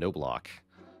effect of no block.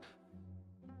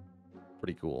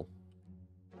 Pretty cool.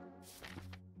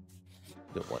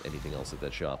 Don't want anything else at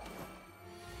that shop.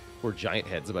 Poor Giant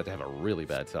Head's about to have a really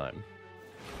bad time.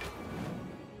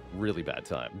 Really bad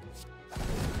time.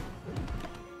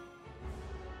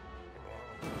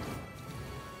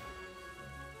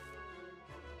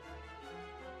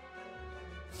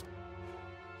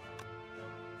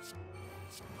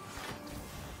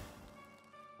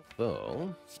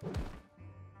 So...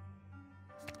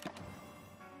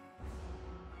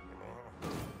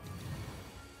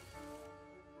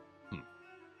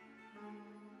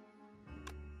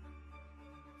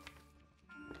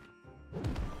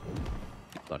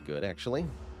 Not good, actually. This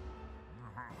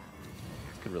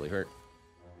could really hurt.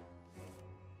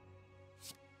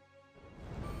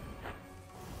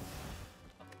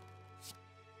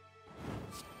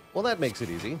 Well, that makes it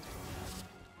easy.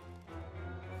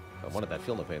 I wanted that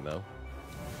Feel No Pain, though.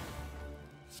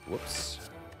 Whoops.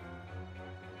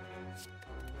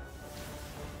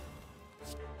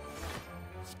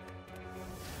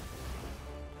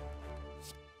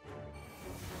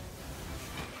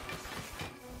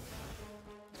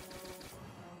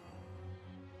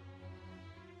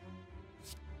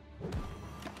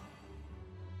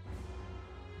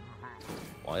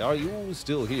 Why are you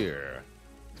still here?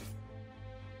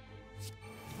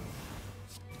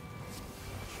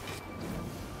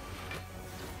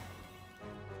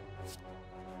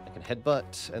 I can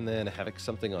headbutt and then havoc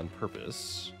something on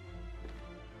purpose.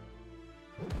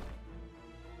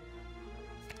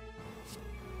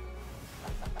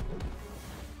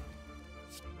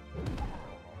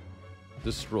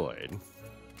 Destroyed.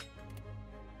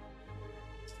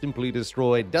 Simply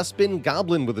destroyed. Dustbin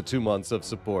Goblin with the 2 months of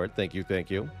support. Thank you, thank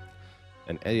you.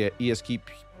 And ESK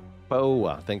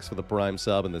Poe, thanks for the Prime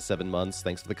sub and the 7 months.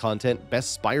 Thanks for the content.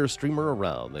 Best Spire streamer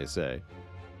around, they say.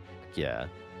 Yeah.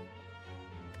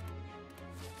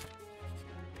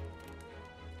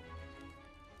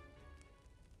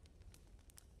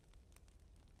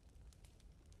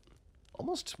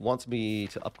 almost wants me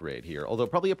to upgrade here, although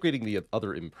probably upgrading the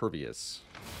other impervious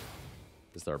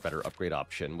is our better upgrade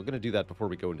option. We're going to do that before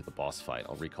we go into the boss fight.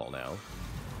 I'll recall now.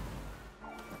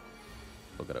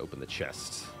 I've got to open the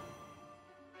chest.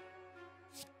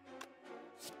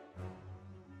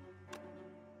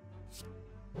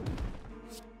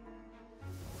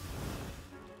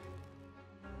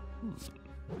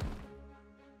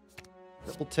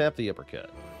 Double tap the uppercut.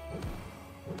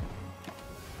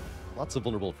 Lots of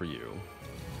vulnerable for you.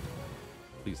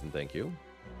 Please and thank you.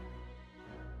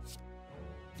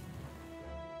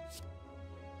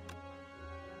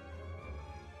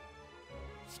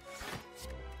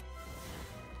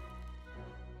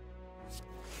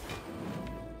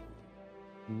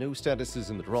 No statuses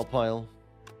in the draw pile.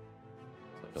 So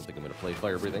I don't think I'm going to play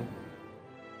fire breathing.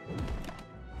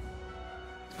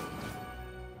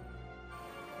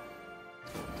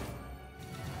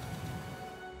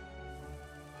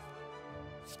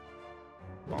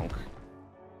 Bonk.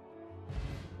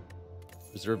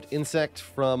 Reserved insect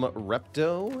from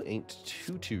Repto. Ain't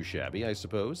too shabby, I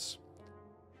suppose.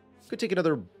 Could take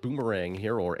another boomerang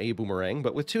here, or a boomerang,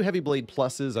 but with 2 heavy blade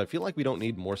pluses, I feel like we don't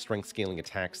need more strength scaling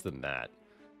attacks than that.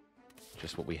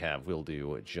 Just what we have will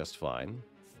do just fine.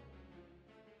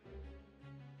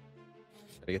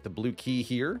 Gotta get the blue key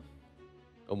here.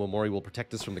 Omomori will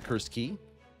protect us from the cursed key.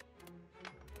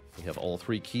 We have all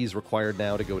 3 keys required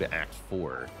now to go to Act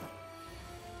 4.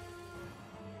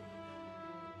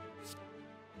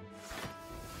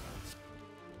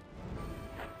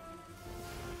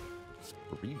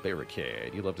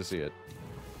 Re-barricade. You love to see it.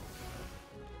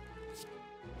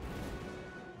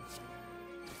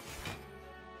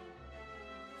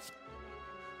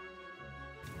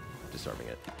 Disarming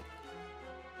it.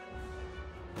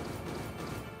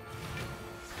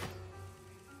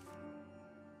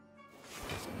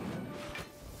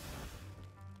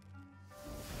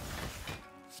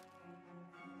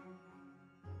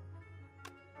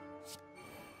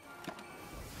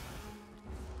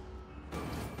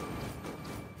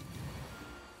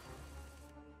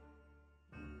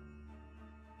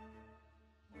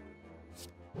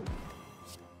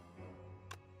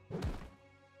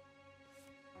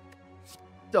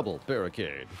 Double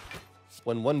barricade.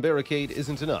 When 1 barricade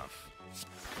isn't enough,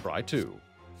 try 2.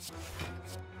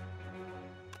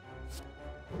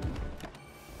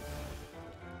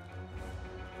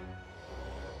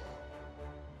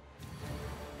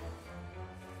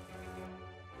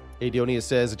 Adonia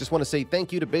says, I just want to say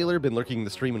thank you to Baylor. Been lurking the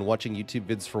stream and watching YouTube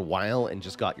vids for a while and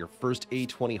just got your first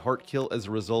A20 heart kill as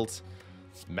a result.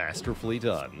 Masterfully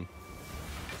done.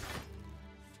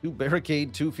 2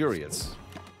 barricade, 2 furious.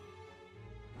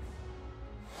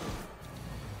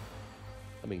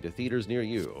 Coming to theaters near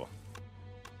you.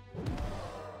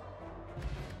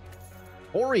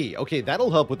 Ori! Okay,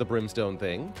 that'll help with the brimstone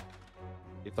thing.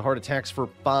 If the heart attacks for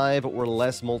 5 or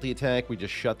less multi-attack, we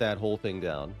just shut that whole thing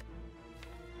down.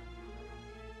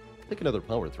 Take another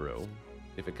power throw,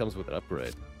 if it comes with an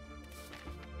upgrade.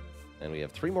 And we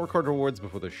have 3 more card rewards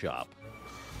before the shop.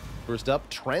 First up,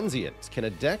 Transient. Can a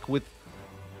deck with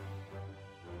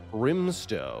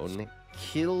Brimstone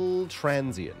kill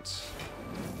Transient?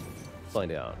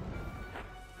 Find out.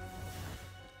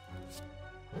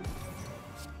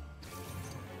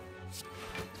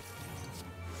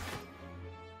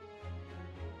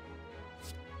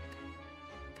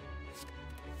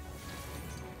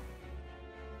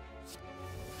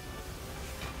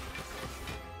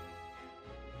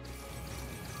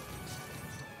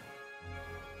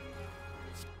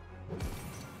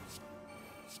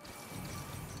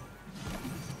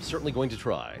 Certainly going to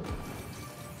try.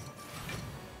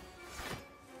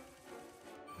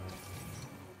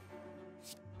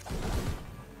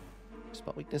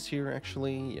 Spot weakness here,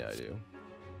 actually? Yeah, I do.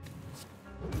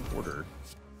 Order.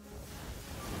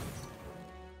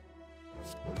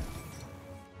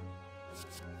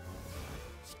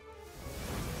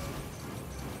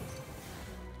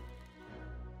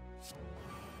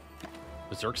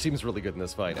 Berserk seems really good in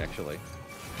this fight, actually.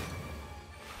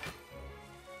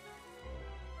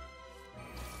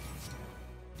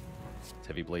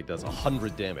 Heavy Blade does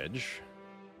 100 damage.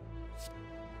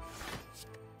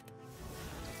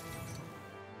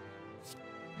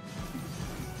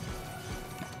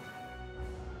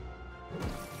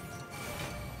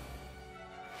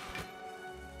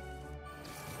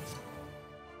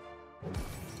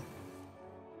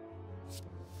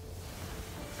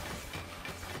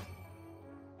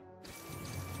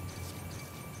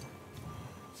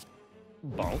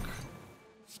 Bonk.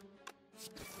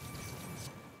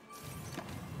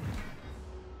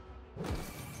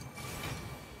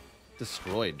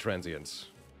 Destroyed transients.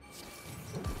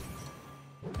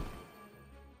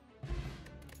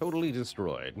 Totally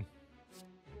destroyed.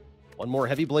 One more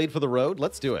heavy blade for the road.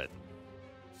 Let's do it.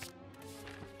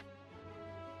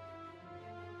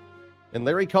 And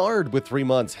Larry Card with 3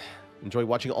 months. Enjoy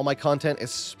watching all my content,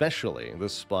 especially the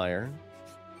Spire.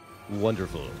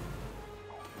 Wonderful.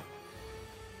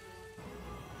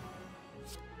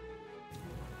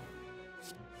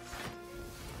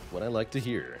 What I like to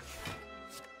hear.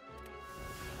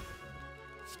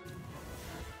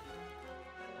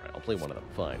 Alright, I'll play one of them.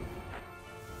 Fine.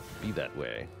 Be that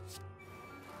way.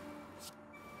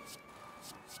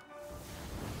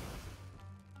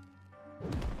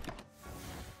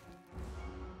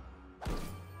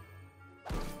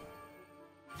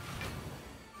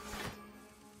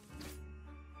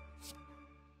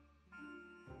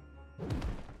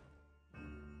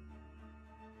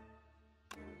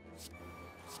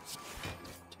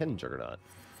 Juggernaut.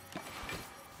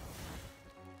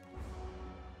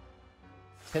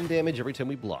 10 damage every time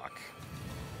we block.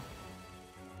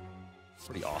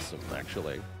 Pretty awesome,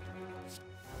 actually.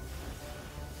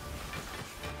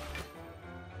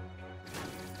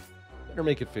 Better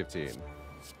make it 15.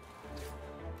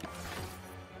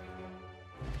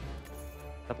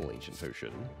 Double Ancient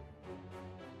Potion.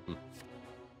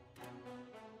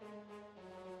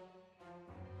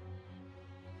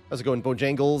 How's it going,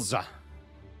 Bojangles?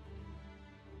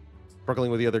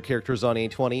 Struggling with the other characters on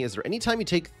A20. Is there any time you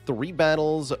take 3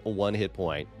 battles, 1 hit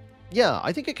point? Yeah,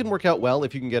 I think it can work out well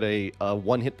if you can get a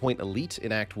 1 hit point elite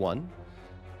in Act 1.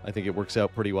 I think it works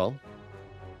out pretty well.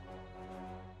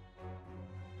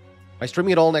 Am I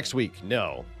streaming it all next week?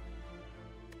 No.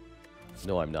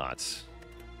 No, I'm not.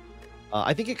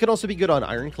 I think it could also be good on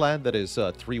Ironclad. That is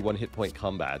 3 1 hit point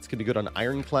combats. Can be good on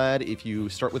Ironclad if you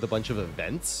start with a bunch of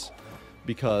events,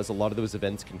 because a lot of those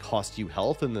events can cost you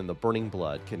health, and then the Burning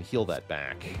Blood can heal that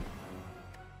back.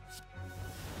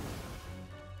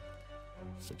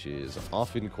 Which is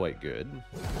often quite good.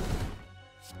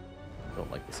 I don't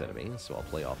like this enemy, so I'll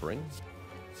play Offering.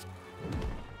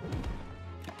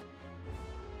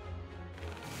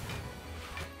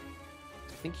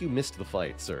 I think you missed the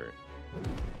fight, sir.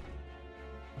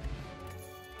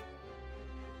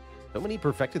 So many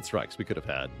perfected strikes we could have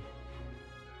had.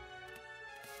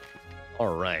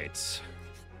 All right.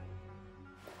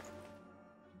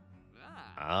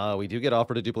 We do get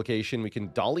offered a duplication. We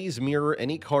can Dolly's Mirror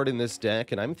any card in this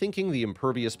deck, and I'm thinking the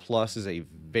Impervious Plus is a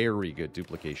very good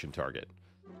duplication target.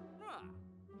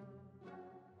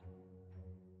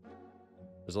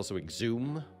 There's also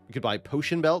Exhume. We could buy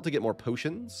Potion Belt to get more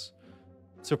potions.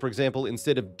 So, for example,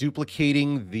 instead of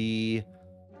duplicating the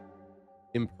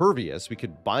Impervious, we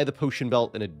could buy the Potion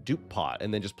Belt in a dupe pot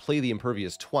and then just play the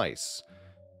Impervious twice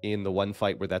in the one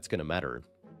fight where that's going to matter.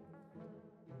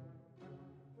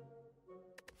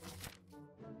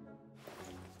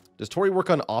 Does Tori work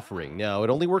on Offering? No,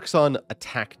 it only works on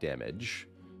attack damage,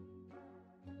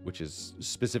 which is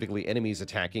specifically enemies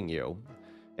attacking you.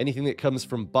 Anything that comes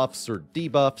from buffs or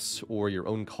debuffs or your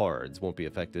own cards won't be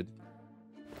affected.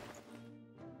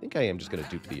 I think I am just going to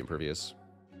dupe the Impervious.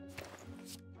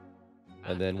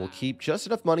 And then we'll keep just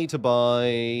enough money to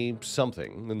buy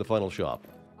something in the final shop.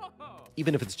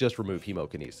 Even if it's just remove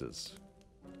Hemokinesis.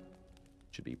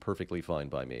 Should be perfectly fine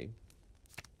by me.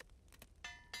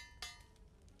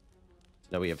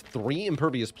 Now we have 3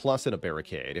 Impervious Plus and a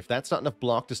Barricade. If that's not enough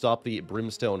block to stop the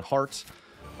Brimstone Heart,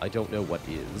 I don't know what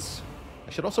is.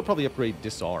 I should also probably upgrade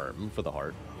Disarm for the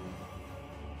Heart.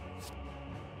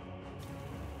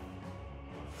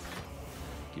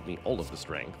 Give me all of the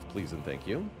strength, please and thank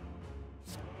you.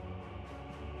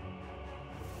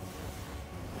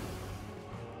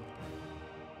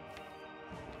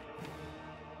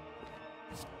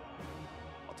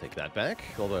 Take that back,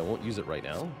 although I won't use it right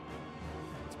now.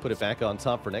 Let's put it back on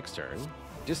top for next turn.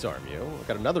 Disarm you. I've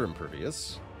got another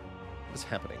Impervious. What is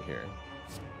happening here?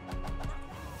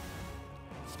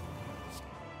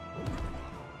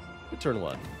 Good turn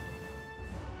 1.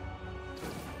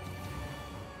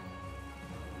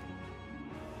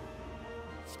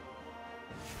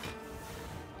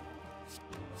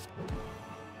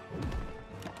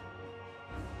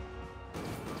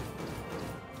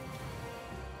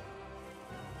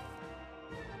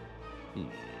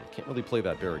 Can't really play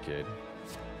that Barricade.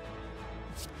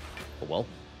 Oh well.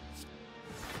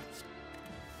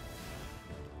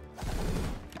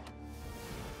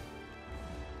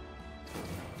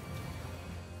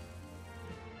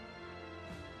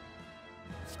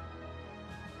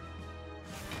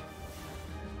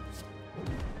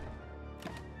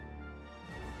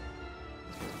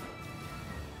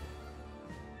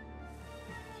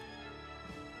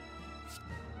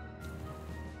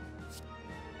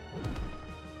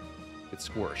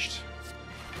 Squished.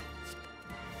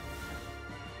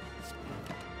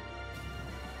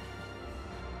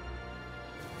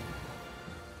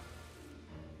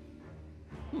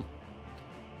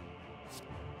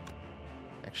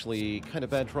 actually kind of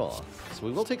bad draw. So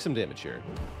we will take some damage here.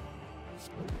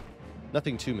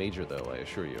 Nothing too major, though, I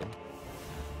assure you.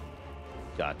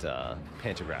 Got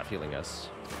Pantograph healing us.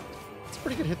 It's a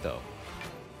pretty good hit, though.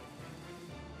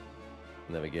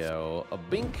 And there we go. A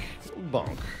bink,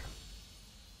 bonk.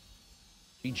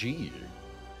 GG.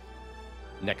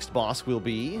 Next boss will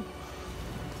be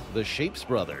the Shapes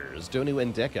Brothers, Donu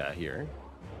and Deka here.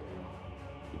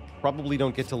 Probably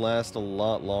don't get to last a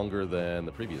lot longer than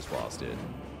the previous boss did.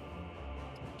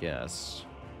 I guess.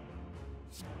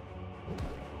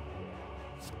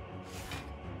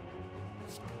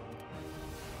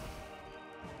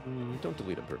 Don't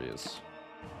delete Impervious.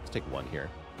 Let's take one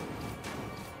here.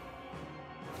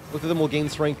 Both of them will gain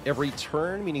strength every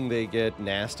turn, meaning they get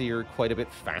nastier quite a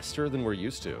bit faster than we're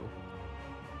used to.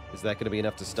 Is that going to be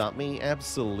enough to stop me?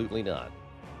 Absolutely not.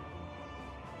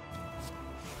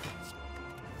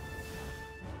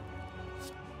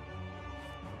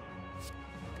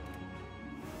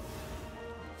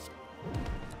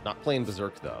 Not playing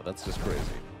Berserk, though. That's just crazy.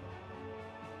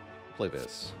 Play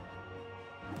this.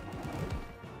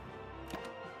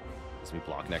 Let's me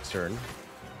block next turn.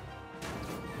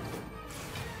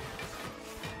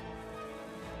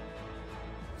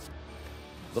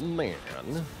 The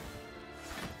man.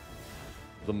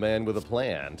 The man with a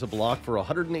plan to block for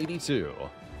 182.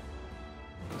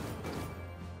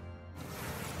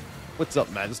 What's up,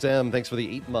 Madstam? Thanks for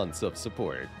the 8 months of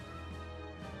support.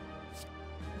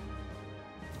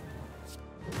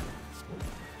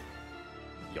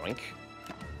 Yoink.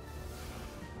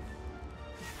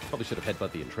 Probably should have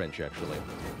headbutt the entrench, actually.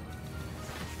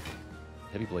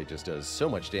 Heavy Blade just does so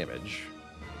much damage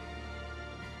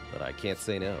that I can't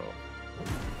say no.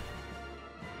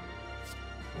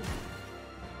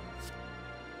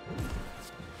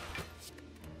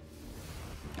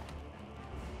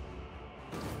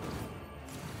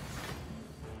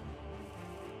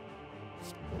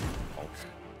 Bonk.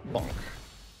 Bonk.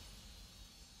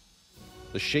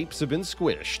 The shapes have been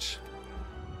squished.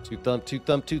 Two thump, two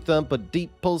thump, two thump. A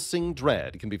deep pulsing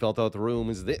dread can be felt out the room.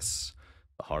 Is this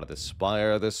the heart of the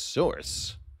spire, the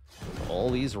source? All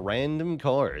these random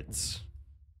cards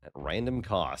at random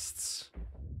costs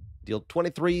deal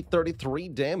 33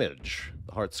 damage.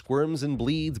 The heart squirms and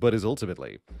bleeds, but is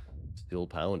ultimately still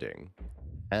pounding.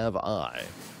 Have I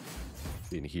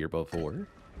been here before?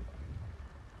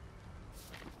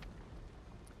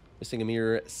 Missing a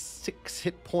mere 6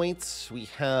 hit points. We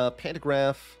have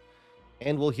Pantograph,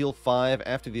 and we'll heal 5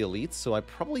 after the elites, so I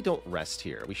probably don't rest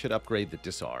here. We should upgrade the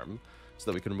disarm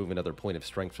so that we can remove another point of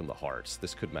strength from the hearts.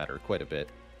 This could matter quite a bit.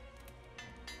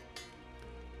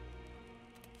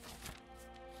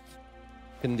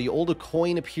 Can the old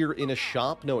coin appear in a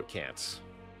shop? No, it can't.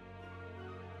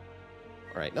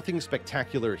 Alright, nothing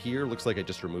spectacular here. Looks like I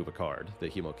just remove a card. The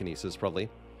Hemokinesis, probably.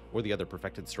 Or the other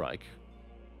Perfected Strike.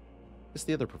 It's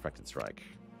the other Perfected Strike.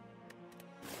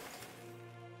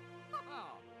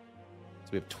 So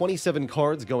we have 27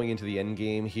 cards going into the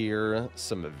endgame here.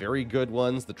 Some very good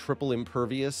ones. The Triple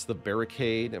Impervious, the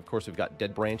Barricade. Of course, we've got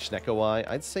Dead Branch, Snecko Eye.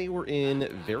 I'd say we're in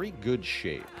very good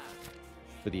shape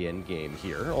for the endgame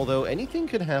here. Although anything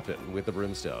could happen with the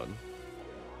Brimstone.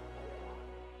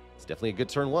 It's definitely a good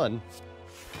turn 1.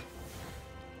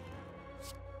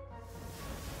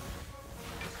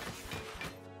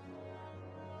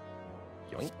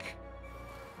 Yoink.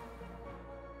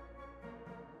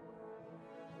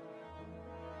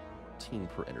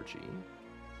 Per energy.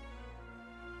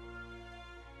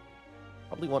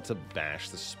 Probably want to bash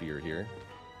the spear here.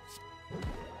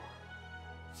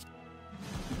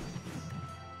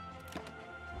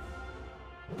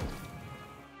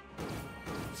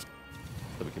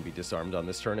 So we can be disarmed on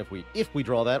this turn if we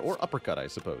draw that, or uppercut, I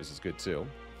suppose, is good too.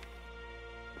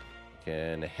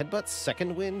 Can headbutt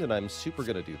second wind, and I'm super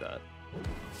gonna do that.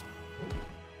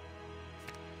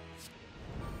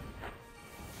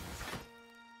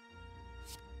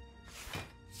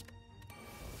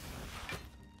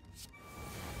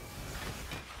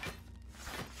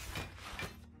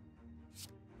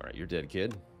 Alright, you're dead,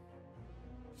 kid.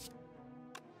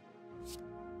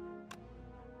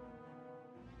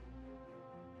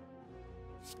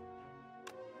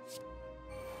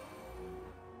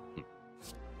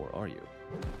 Or are you?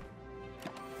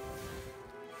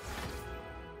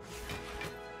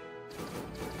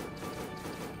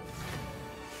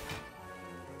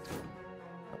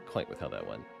 Not quite with how that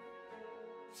went.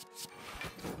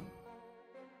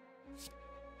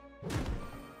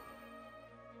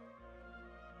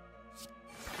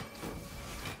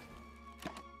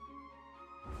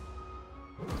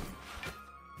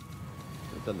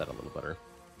 I've done that a little better.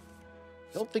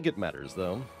 Don't think it matters,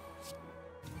 though.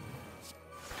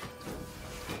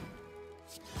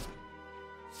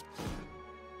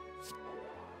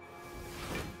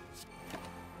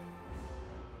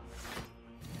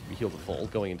 heal to full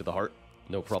going into the heart.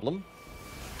 No problem.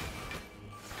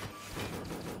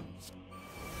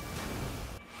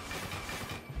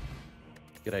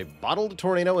 Get a bottled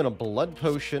tornado and a blood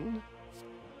potion.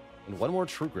 And one more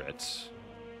True Grit. So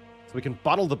we can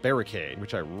bottle the barricade,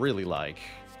 which I really like.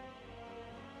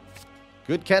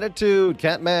 Good catitude,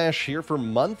 Cat Mash, here for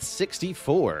month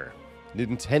 64.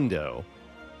 Nintendo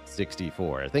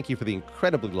 64. Thank you for the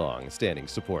incredibly long standing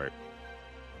support.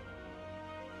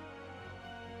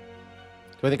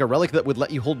 Do I think a relic that would let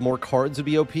you hold more cards would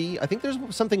be OP? I think there's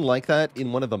something like that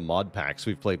in one of the mod packs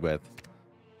we've played with.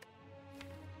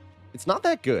 It's not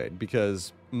that good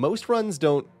because most runs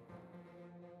don't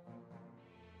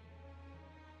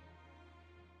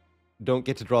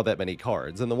get to draw that many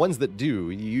cards, and the ones that do,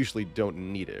 you usually don't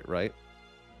need it, right?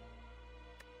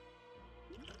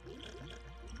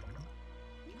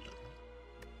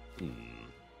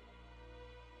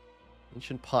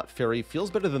 Ancient Pot Fairy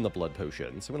feels better than the Blood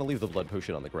Potion, so I'm going to leave the Blood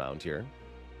Potion on the ground here.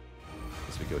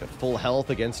 As we go to full health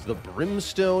against the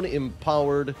Brimstone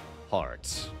Empowered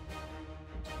Heart.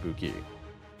 Spooky.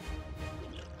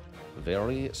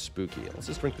 Very spooky. Let's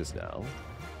just drink this now.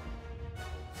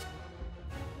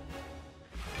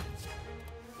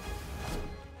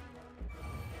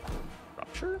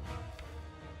 Rupture?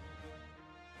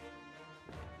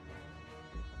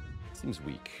 Seems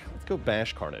weak. Let's go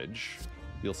Bash Carnage.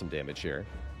 Deal some damage here.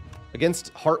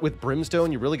 Against Heart with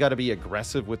Brimstone, you really got to be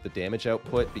aggressive with the damage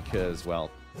output because,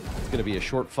 well, it's going to be a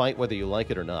short fight whether you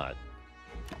like it or not.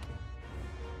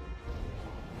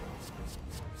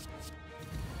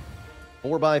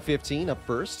 Four by 15 up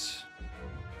first.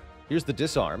 Here's the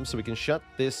disarm, so we can shut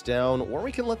this down, or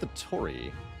we can let the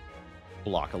Tori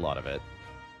block a lot of it.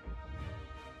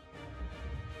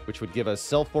 Which would give us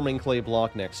self-forming clay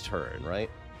block next turn, right?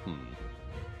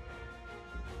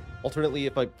 Alternately,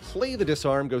 if I play the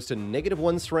disarm, goes to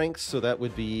 -1 strength, so that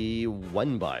would be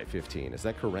 1 by 15. Is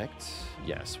that correct?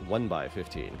 Yes, 1 by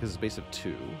 15, because it's base of 2.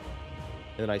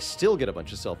 And then I still get a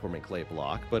bunch of self-forming clay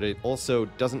block, but it also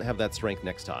doesn't have that strength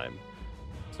next time.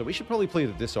 So we should probably play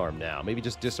the disarm now. Maybe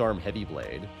just disarm Heavy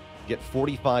Blade. Get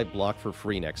 45 block for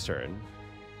free next turn.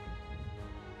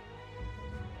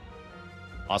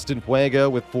 Austin Fuego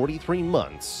with 43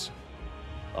 months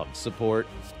of support.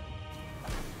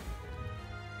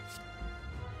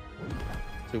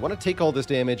 So we want to take all this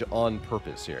damage on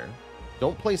purpose here.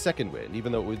 Don't play Second Wind,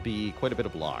 even though it would be quite a bit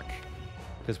of block.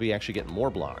 Because we actually get more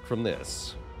block from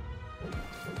this.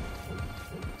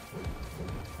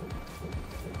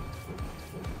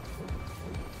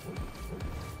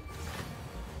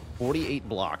 $48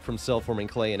 block from Self-Forming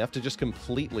Clay, enough to just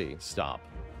completely stop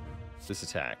this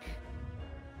attack.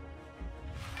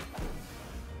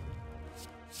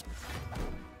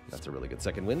 That's a really good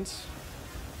Second Wind.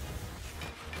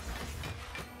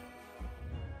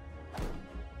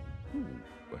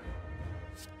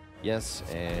 Yes,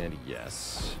 and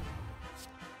yes.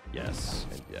 Yes,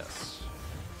 and yes.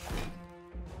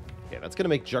 Okay, that's going to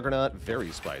make Juggernaut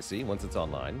very spicy once it's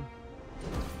online.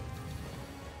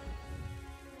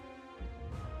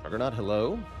 Juggernaut,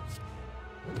 hello?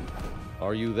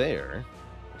 Are you there?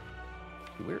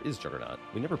 Where is Juggernaut?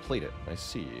 We never played it. I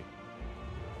see.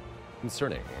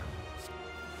 Concerning.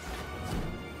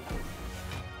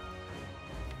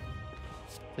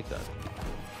 Like that.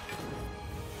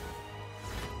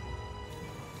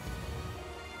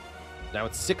 Now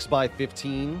it's 6 by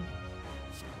 15.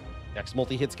 Next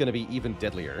multi-hit's going to be even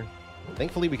deadlier.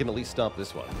 Thankfully, we can at least stop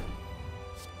this one.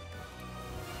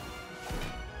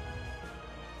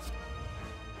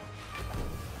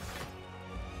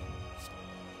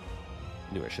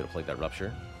 Knew I should have played that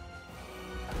Rupture.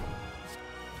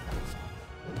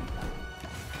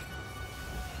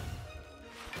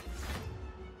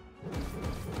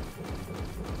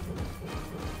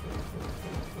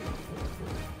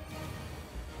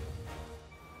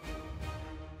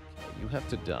 You have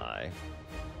to die.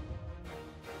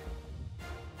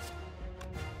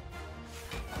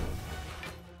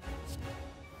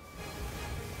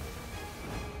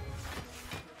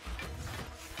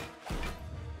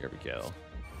 Here we go.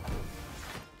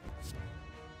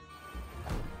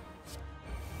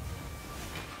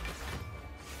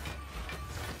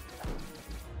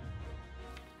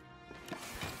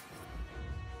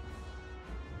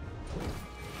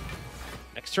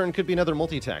 Next turn could be another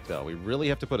multi-attack, though. We really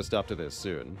have to put a stop to this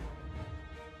soon.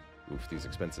 Oof, these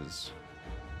expenses.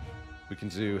 We can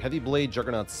do Heavy Blade,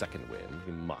 Juggernaut, Second Wind.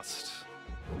 We must.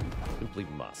 Simply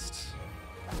must.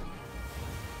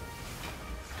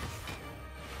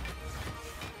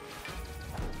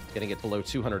 Getting it below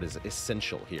 200 is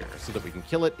essential here, so that we can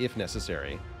kill it if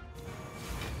necessary.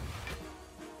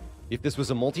 If this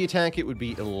was a multi-attack, it would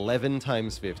be 11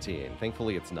 times 15.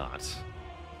 Thankfully, it's not.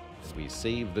 We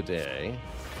save the day.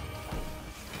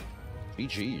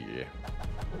 GG.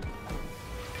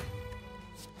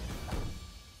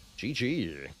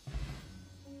 GG.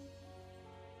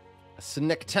 A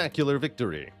snectacular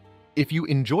victory. If you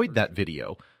enjoyed that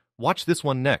video, watch this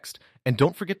one next, and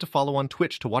don't forget to follow on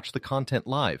Twitch to watch the content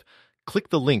live. Click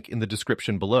the link in the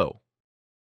description below.